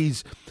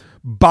Barbie's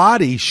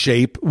body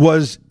shape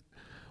was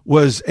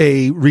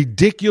a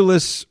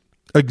ridiculous,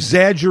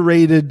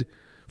 exaggerated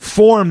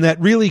form that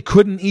really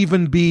couldn't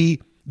even be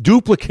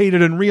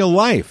duplicated in real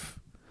life.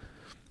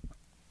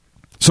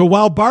 So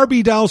while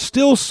Barbie dolls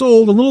still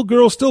sold and little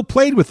girls still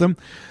played with them,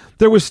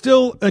 there was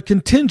still a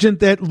contingent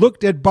that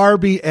looked at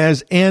Barbie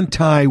as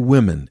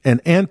anti-women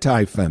and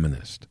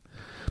anti-feminist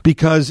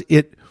because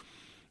it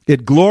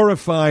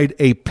glorified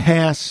a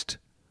past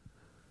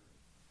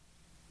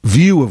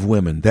view of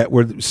women that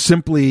were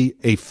simply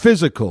a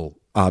physical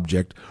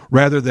object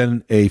rather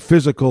than a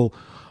physical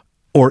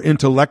or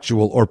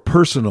intellectual or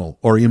personal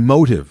or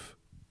emotive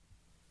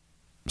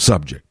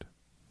subject.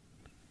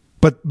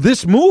 But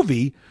this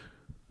movie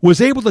was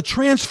able to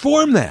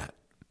transform that.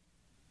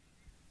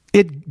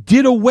 It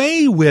did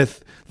away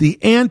with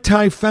the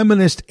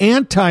anti-feminist,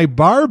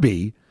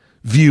 anti-Barbie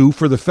view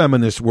for the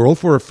feminist world,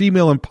 for a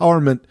female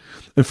empowerment,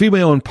 a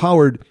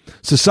female-empowered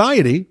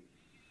society,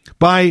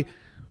 by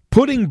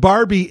putting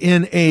Barbie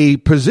in a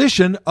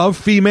position of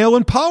female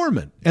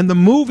empowerment. And the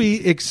movie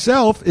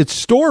itself, its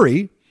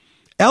story,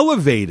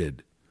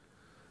 elevated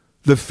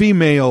the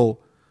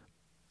female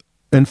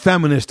and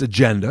feminist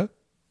agenda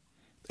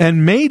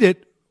and made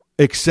it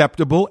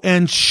acceptable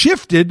and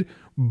shifted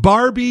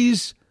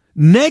Barbie's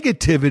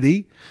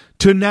negativity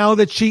to now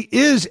that she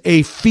is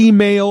a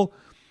female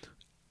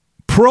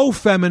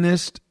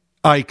pro-feminist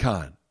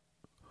icon.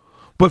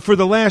 But for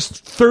the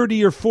last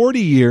 30 or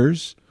 40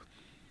 years,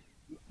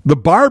 the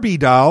Barbie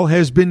doll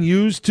has been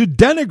used to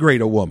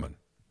denigrate a woman.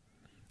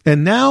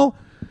 And now,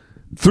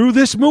 through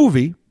this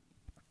movie,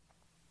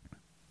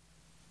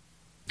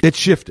 it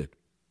shifted.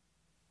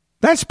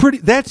 That's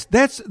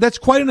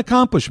quite an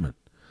accomplishment.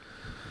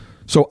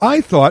 So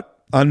I thought,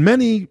 on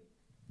many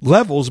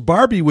levels,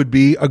 Barbie would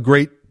be a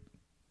great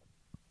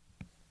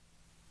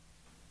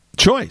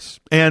choice.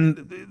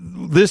 And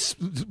this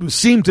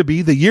seemed to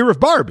be the year of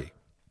Barbie.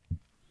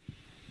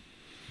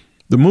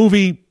 The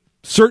movie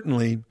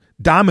certainly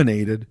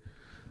dominated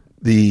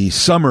the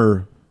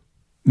summer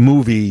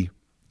movie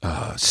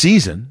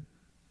season.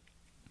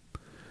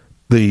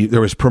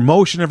 There was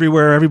promotion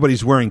everywhere.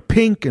 Everybody's wearing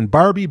pink and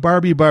Barbie,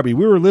 Barbie, Barbie.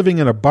 We were living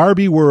in a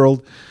Barbie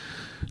world,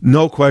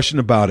 no question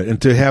about it. And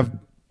to have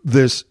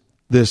this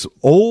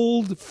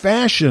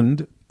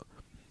old-fashioned,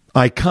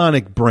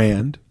 iconic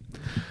brand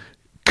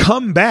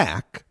come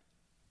back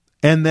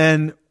and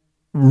then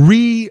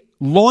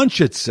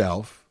relaunch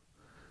itself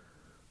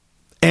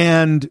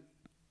and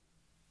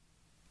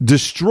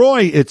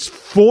destroy its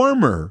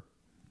former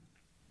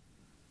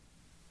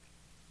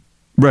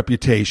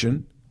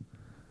reputation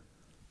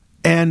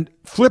and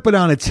flip it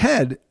on its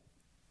head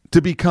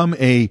to become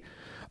a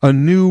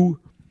new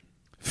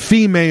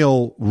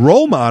female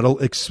role model,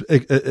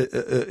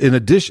 in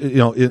addition,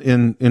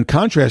 in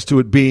contrast to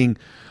it being,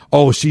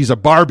 oh, she's a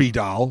Barbie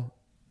doll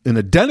in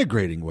a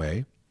denigrating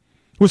way,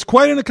 was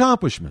quite an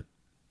accomplishment,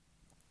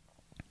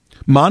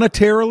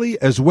 monetarily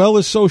as well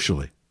as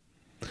socially.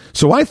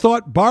 So I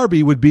thought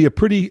Barbie would be a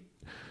pretty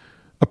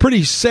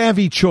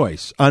savvy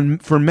choice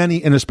for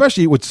many, and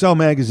especially it would sell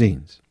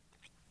magazines.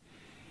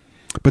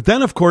 But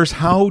then, of course,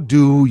 how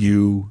do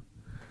you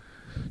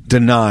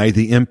deny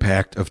the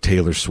impact of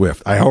Taylor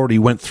Swift? I already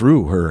went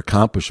through her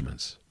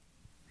accomplishments.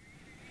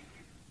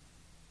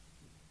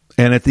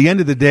 And at the end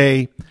of the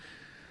day,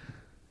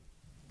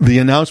 the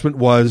announcement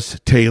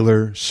was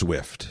Taylor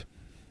Swift.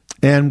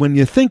 And when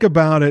you think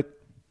about it,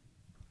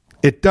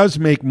 it does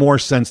make more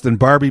sense than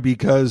Barbie,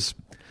 because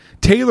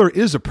Taylor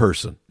is a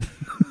person.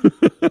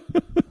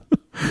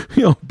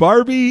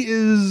 Barbie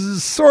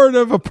is sort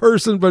of a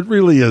person, but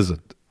really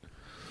isn't.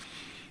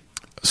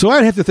 So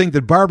I'd have to think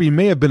that Barbie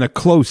may have been a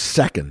close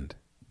second,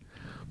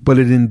 but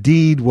it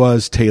indeed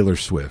was Taylor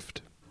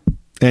Swift.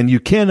 And you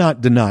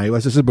cannot deny,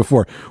 as I said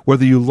before,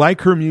 whether you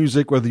like her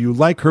music, whether you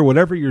like her,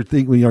 whatever you're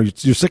thinking, you're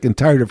sick and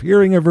tired of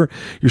hearing of her.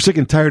 You're sick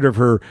and tired of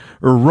her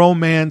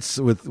romance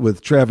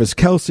with Travis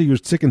Kelce. You're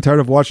sick and tired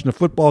of watching a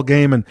football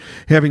game and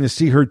having to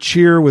see her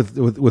cheer with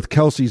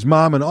Kelce's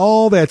mom and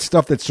all that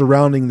stuff that's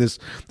surrounding this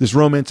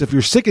romance. If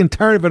you're sick and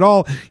tired of it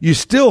all, you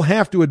still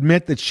have to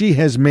admit that she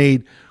has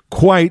made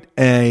quite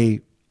a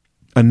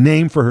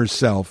name for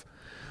herself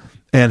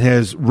and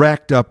has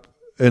racked up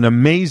an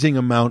amazing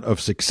amount of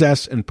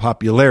success and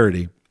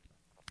popularity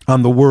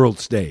on the world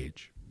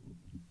stage.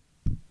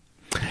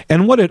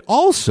 And what it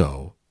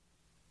also,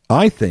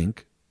 I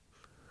think,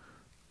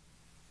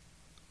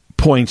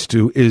 points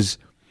to is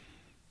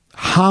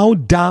how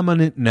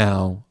dominant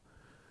now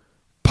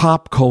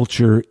pop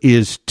culture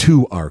is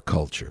to our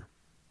culture.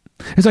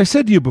 As I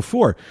said to you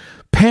before,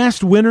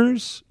 past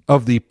winners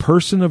of the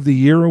Person of the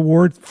Year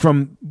award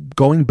from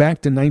going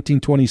back to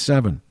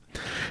 1927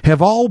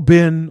 have all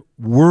been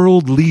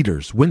world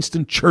leaders.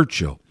 Winston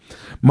Churchill,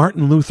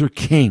 Martin Luther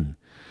King,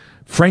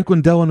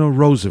 Franklin Delano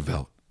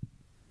Roosevelt,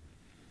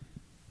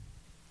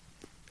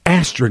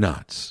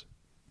 astronauts,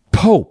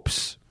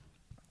 popes,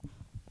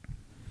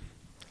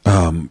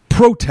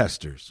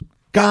 protesters,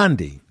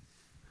 Gandhi,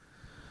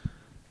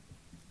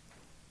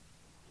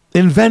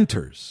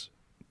 inventors,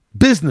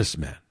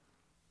 businessmen,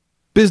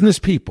 business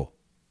people.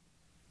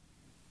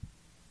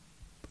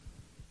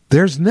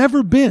 There's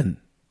never been,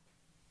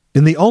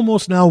 in the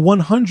almost now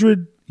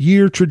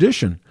 100-year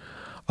tradition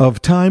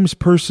of Time's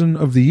Person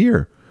of the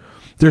Year,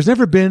 there's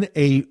never been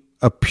a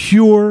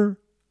pure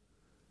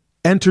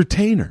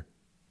entertainer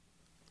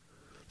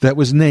that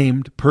was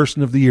named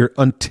Person of the Year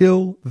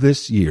until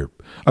this year.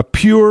 A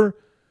pure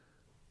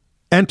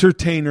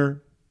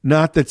entertainer,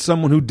 not that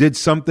someone who did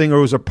something or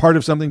was a part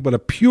of something, but a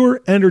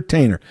pure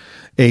entertainer,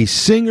 a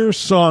singer,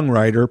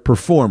 songwriter,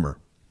 performer.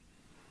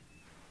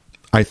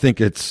 I think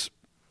it's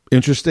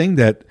interesting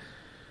that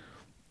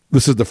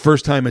this is the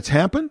first time it's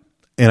happened,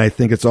 and I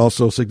think it's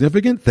also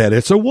significant that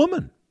it's a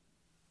woman.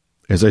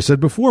 As I said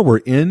before, we're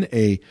in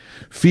a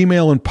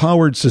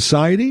female-empowered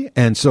society,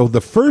 and so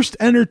the first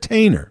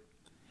entertainer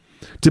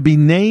to be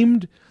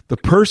named the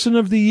Person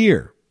of the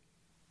Year,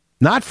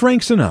 not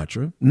Frank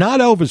Sinatra, not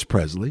Elvis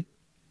Presley,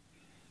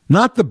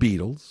 not the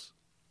Beatles,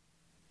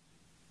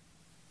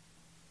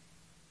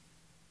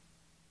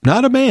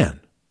 not a man,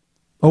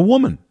 a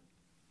woman.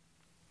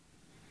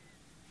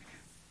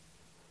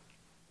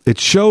 It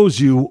shows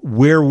you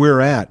where we're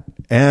at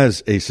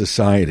as a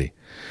society.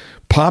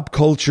 Pop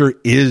culture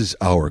is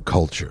our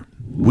culture.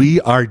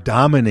 We are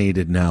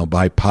dominated now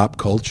by pop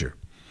culture.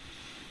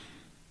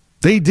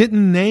 They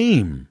didn't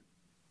name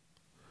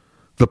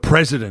the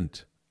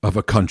president of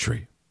a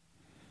country.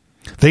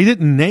 They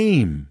didn't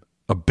name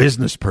a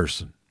business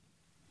person.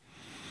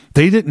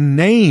 They didn't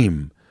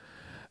name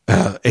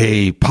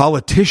a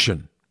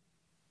politician.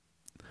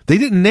 They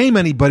didn't name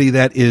anybody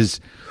that is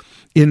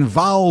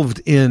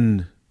involved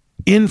in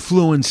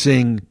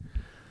influencing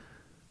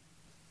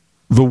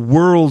the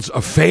world's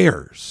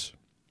affairs.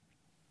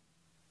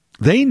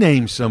 They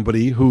name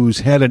somebody who's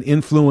had an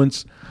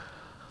influence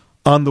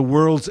on the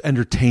world's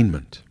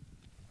entertainment,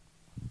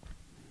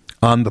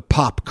 on the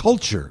pop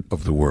culture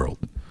of the world.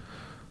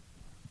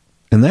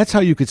 And that's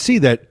how you could see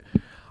that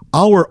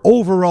our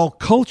overall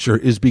culture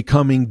is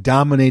becoming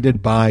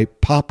dominated by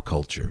pop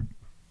culture.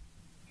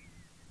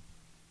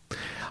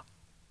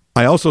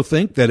 I also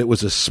think that it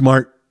was a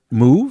smart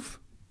move.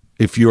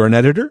 If you're an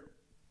editor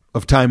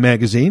of Time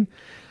magazine,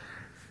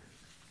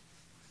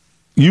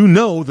 you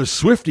know the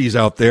Swifties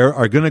out there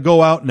are going to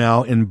go out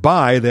now and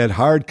buy that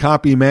hard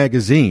copy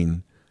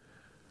magazine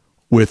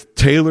with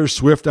Taylor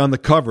Swift on the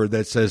cover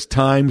that says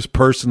Time's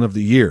Person of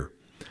the Year.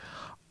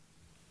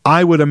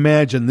 I would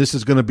imagine this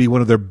is going to be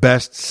one of their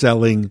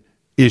best-selling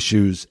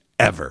issues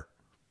ever.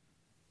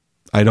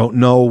 I don't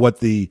know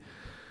what the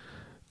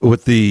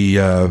what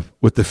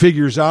the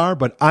figures are,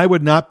 but I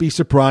would not be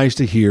surprised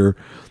to hear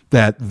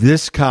that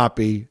this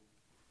copy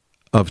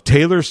of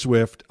Taylor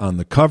Swift on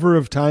the cover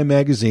of Time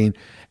magazine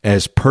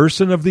as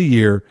Person of the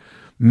Year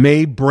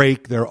may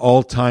break their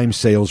all-time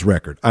sales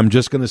record. I'm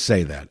just going to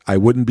say that. I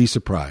wouldn't be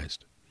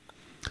surprised.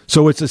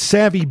 So it's a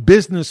savvy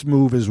business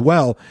move as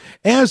well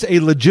as a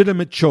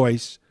legitimate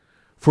choice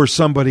for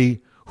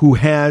somebody who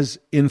has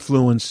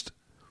influenced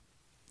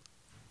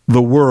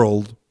the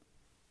world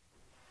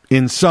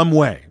in some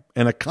way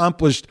and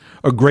accomplished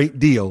a great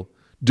deal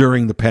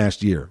during the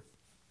past year.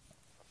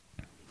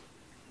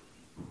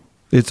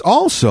 It's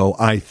also,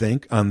 I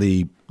think, on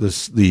the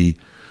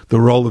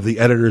role of the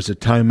editors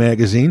at Time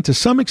magazine to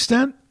some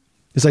extent.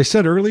 As I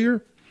said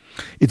earlier,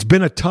 it's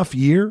been a tough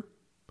year.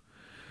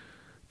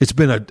 It's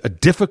been a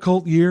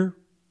difficult year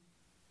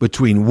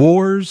between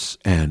wars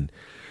and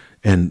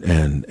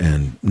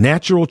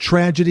natural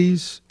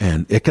tragedies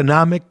and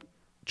economic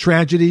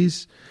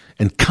tragedies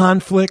and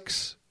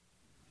conflicts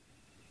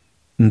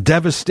and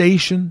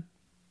devastation.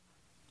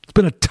 It's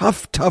been a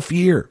tough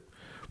year.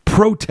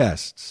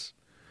 Protests.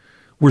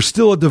 We're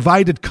still a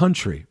divided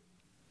country.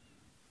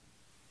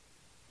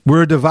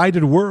 We're a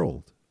divided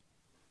world.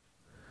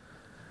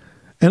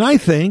 And I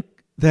think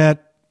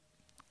that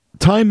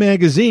Time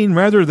magazine,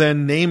 rather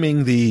than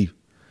naming the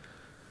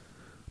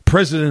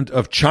president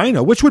of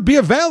China, which would be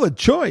a valid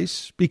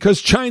choice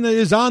because China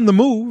is on the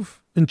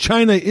move and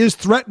China is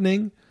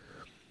threatening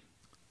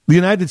the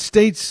United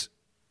States'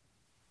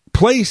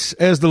 place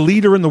as the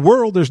leader in the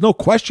world. There's no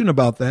question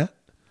about that.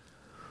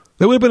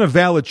 That would have been a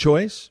valid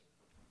choice.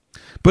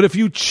 But if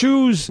you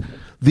choose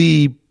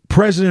the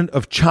president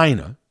of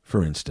China,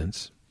 for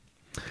instance,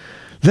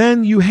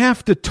 then you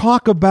have to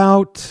talk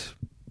about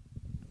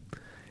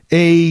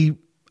a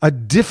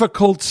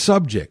difficult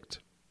subject,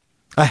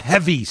 a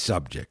heavy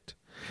subject.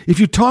 If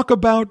you talk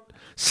about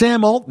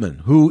Sam Altman,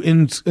 who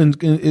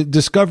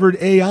discovered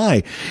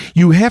AI,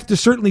 you have to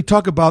certainly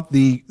talk about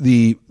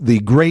the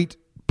great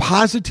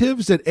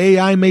positives that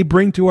AI may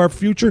bring to our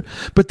future,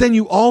 but then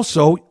you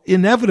also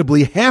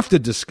inevitably have to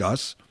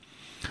discuss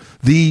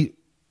the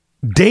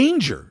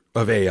danger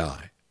of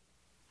AI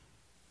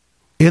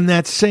in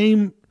that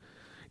same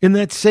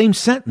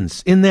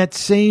sentence, in that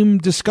same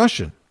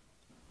discussion.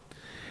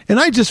 And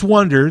I just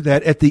wonder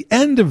that at the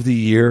end of the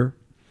year,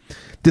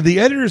 did the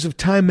editors of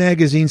Time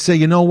magazine say,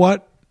 you know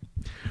what?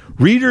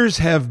 Readers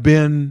have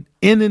been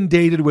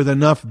inundated with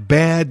enough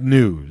bad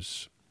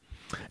news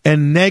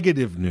and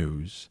negative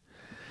news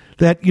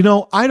that,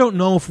 I don't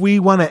know if we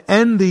want to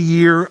end the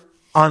year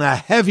on a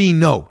heavy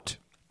note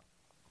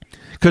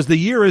because the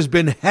year has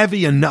been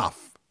heavy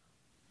enough.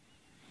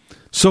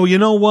 So you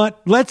know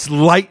what? Let's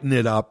lighten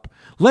it up.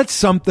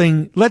 Let's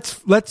end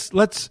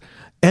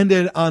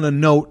it on a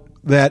note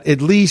that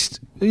at least,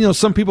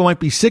 some people might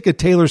be sick of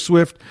Taylor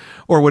Swift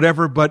or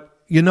whatever, but,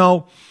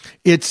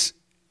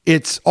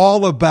 it's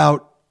all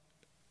about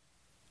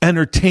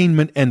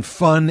entertainment and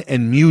fun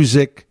and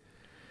music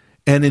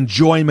and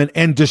enjoyment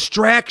and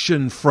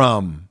distraction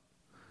from,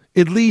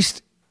 at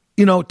least,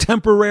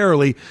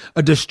 temporarily,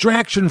 a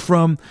distraction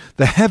from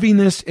the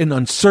heaviness and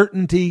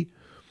uncertainty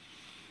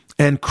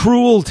and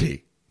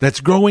cruelty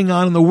that's going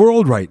on in the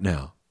world right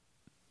now.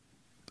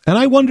 And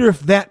I wonder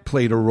if that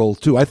played a role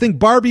too. I think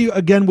Barbie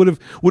again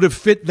would have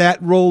fit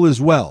that role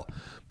as well.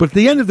 But at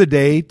the end of the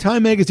day,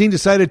 Time magazine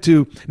decided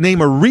to name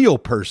a real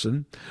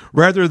person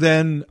rather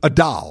than a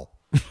doll,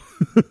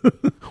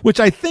 which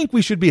I think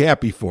we should be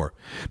happy for.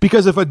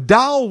 Because if a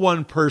doll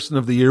won Person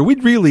of the Year, it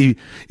would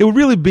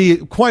really be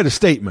quite a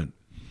statement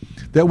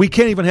that we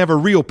can't even have a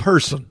real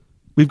person.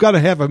 We've got to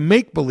have a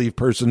make-believe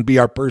person be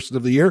our Person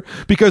of the Year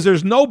because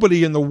there's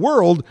nobody in the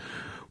world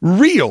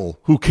real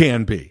who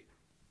can be.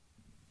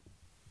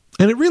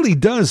 And it really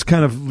does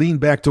kind of lean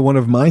back to one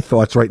of my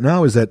thoughts right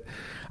now is that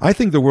I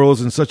think the world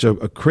is in such a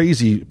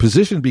crazy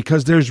position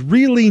because there's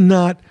really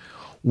not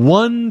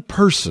one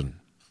person,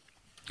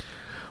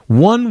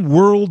 one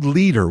world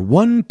leader,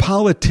 one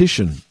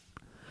politician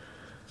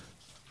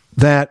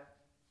that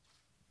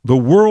the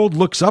world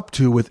looks up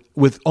to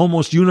with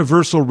almost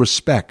universal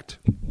respect.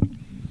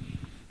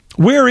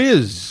 Where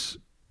is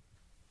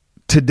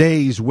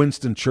today's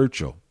Winston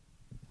Churchill?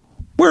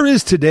 Where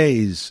is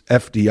today's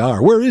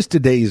FDR? Where is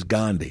today's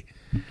Gandhi?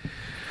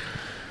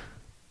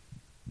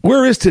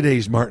 Where is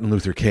today's Martin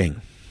Luther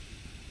King?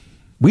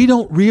 We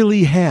don't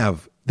really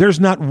have, there's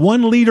not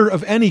one leader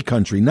of any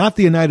country, not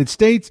the United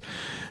States,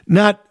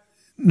 not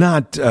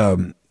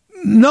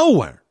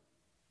nowhere.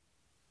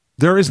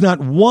 There is not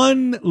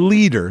one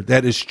leader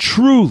that is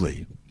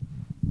truly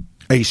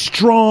a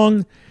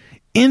strong,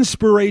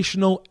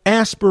 inspirational,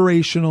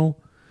 aspirational,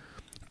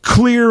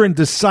 clear and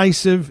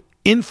decisive,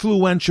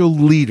 influential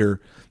leader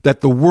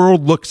that the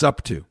world looks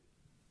up to.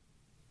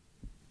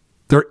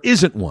 There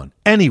isn't one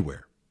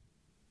anywhere.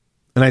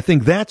 And I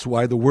think that's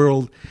why the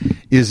world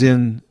is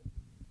in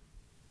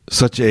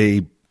such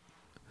a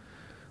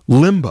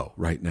limbo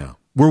right now.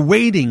 We're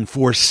waiting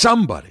for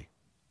somebody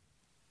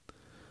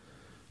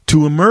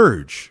to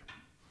emerge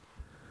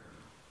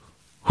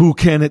who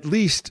can at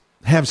least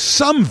have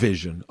some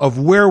vision of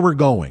where we're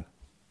going.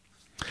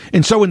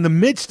 And so in the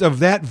midst of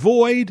that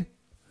void,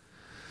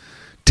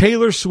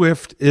 Taylor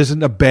Swift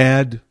isn't a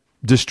bad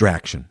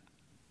distraction.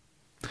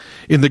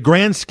 In the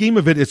grand scheme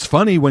of it, it's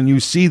funny when you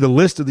see the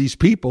list of these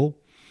people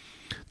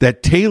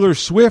that Taylor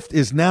Swift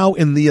is now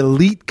in the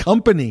elite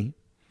company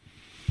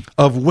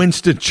of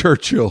Winston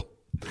Churchill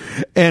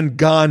and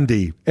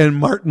Gandhi and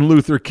Martin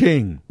Luther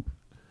King.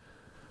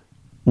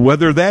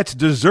 Whether that's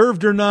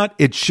deserved or not,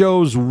 it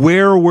shows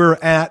where we're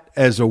at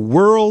as a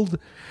world,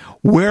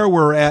 where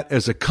we're at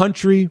as a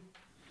country,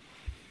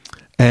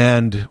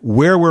 and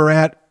where we're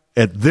at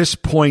this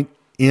point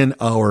in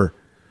our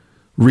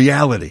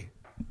reality.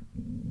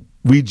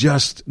 We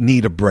just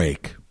need a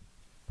break.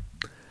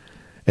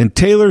 And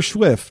Taylor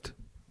Swift,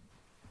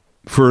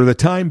 for the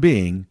time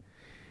being,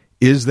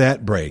 is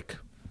that break.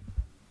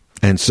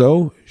 And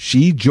so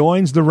she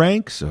joins the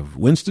ranks of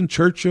Winston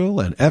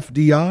Churchill and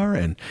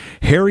FDR and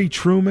Harry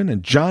Truman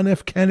and John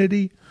F.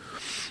 Kennedy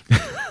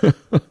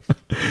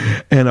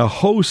and a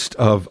host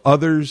of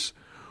others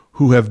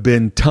who have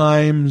been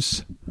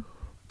Time's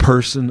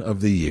Person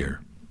of the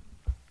Year.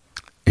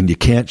 And you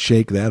can't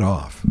shake that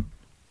off.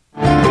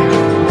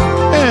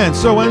 And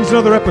so ends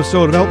another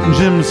episode of Elton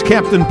Jim's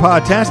Captain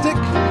Podtastic.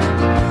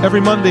 Every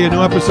Monday, a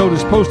new episode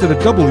is posted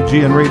at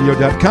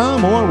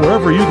WGNradio.com or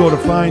wherever you go to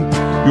find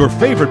your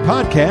favorite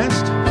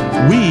podcast.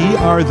 We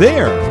are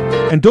there.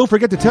 And don't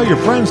forget to tell your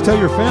friends, tell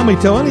your family,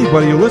 tell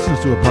anybody who listens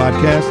to a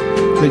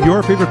podcast that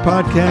your favorite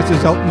podcast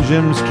is Elton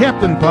Jim's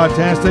Captain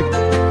Podtastic,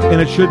 and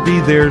it should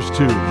be theirs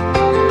too.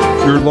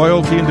 Your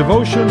loyalty and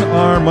devotion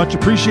are much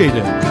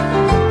appreciated.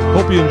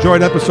 Hope you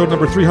enjoyed episode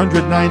number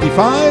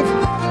 395.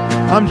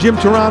 I'm Jim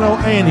Turano.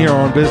 I ain't here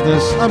on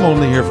business. I'm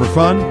only here for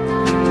fun.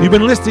 You've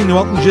been listening to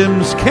Elton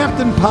Jim's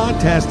Captain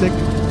Podtastic,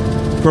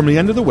 from the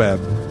end of the web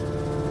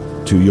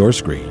to your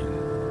screen.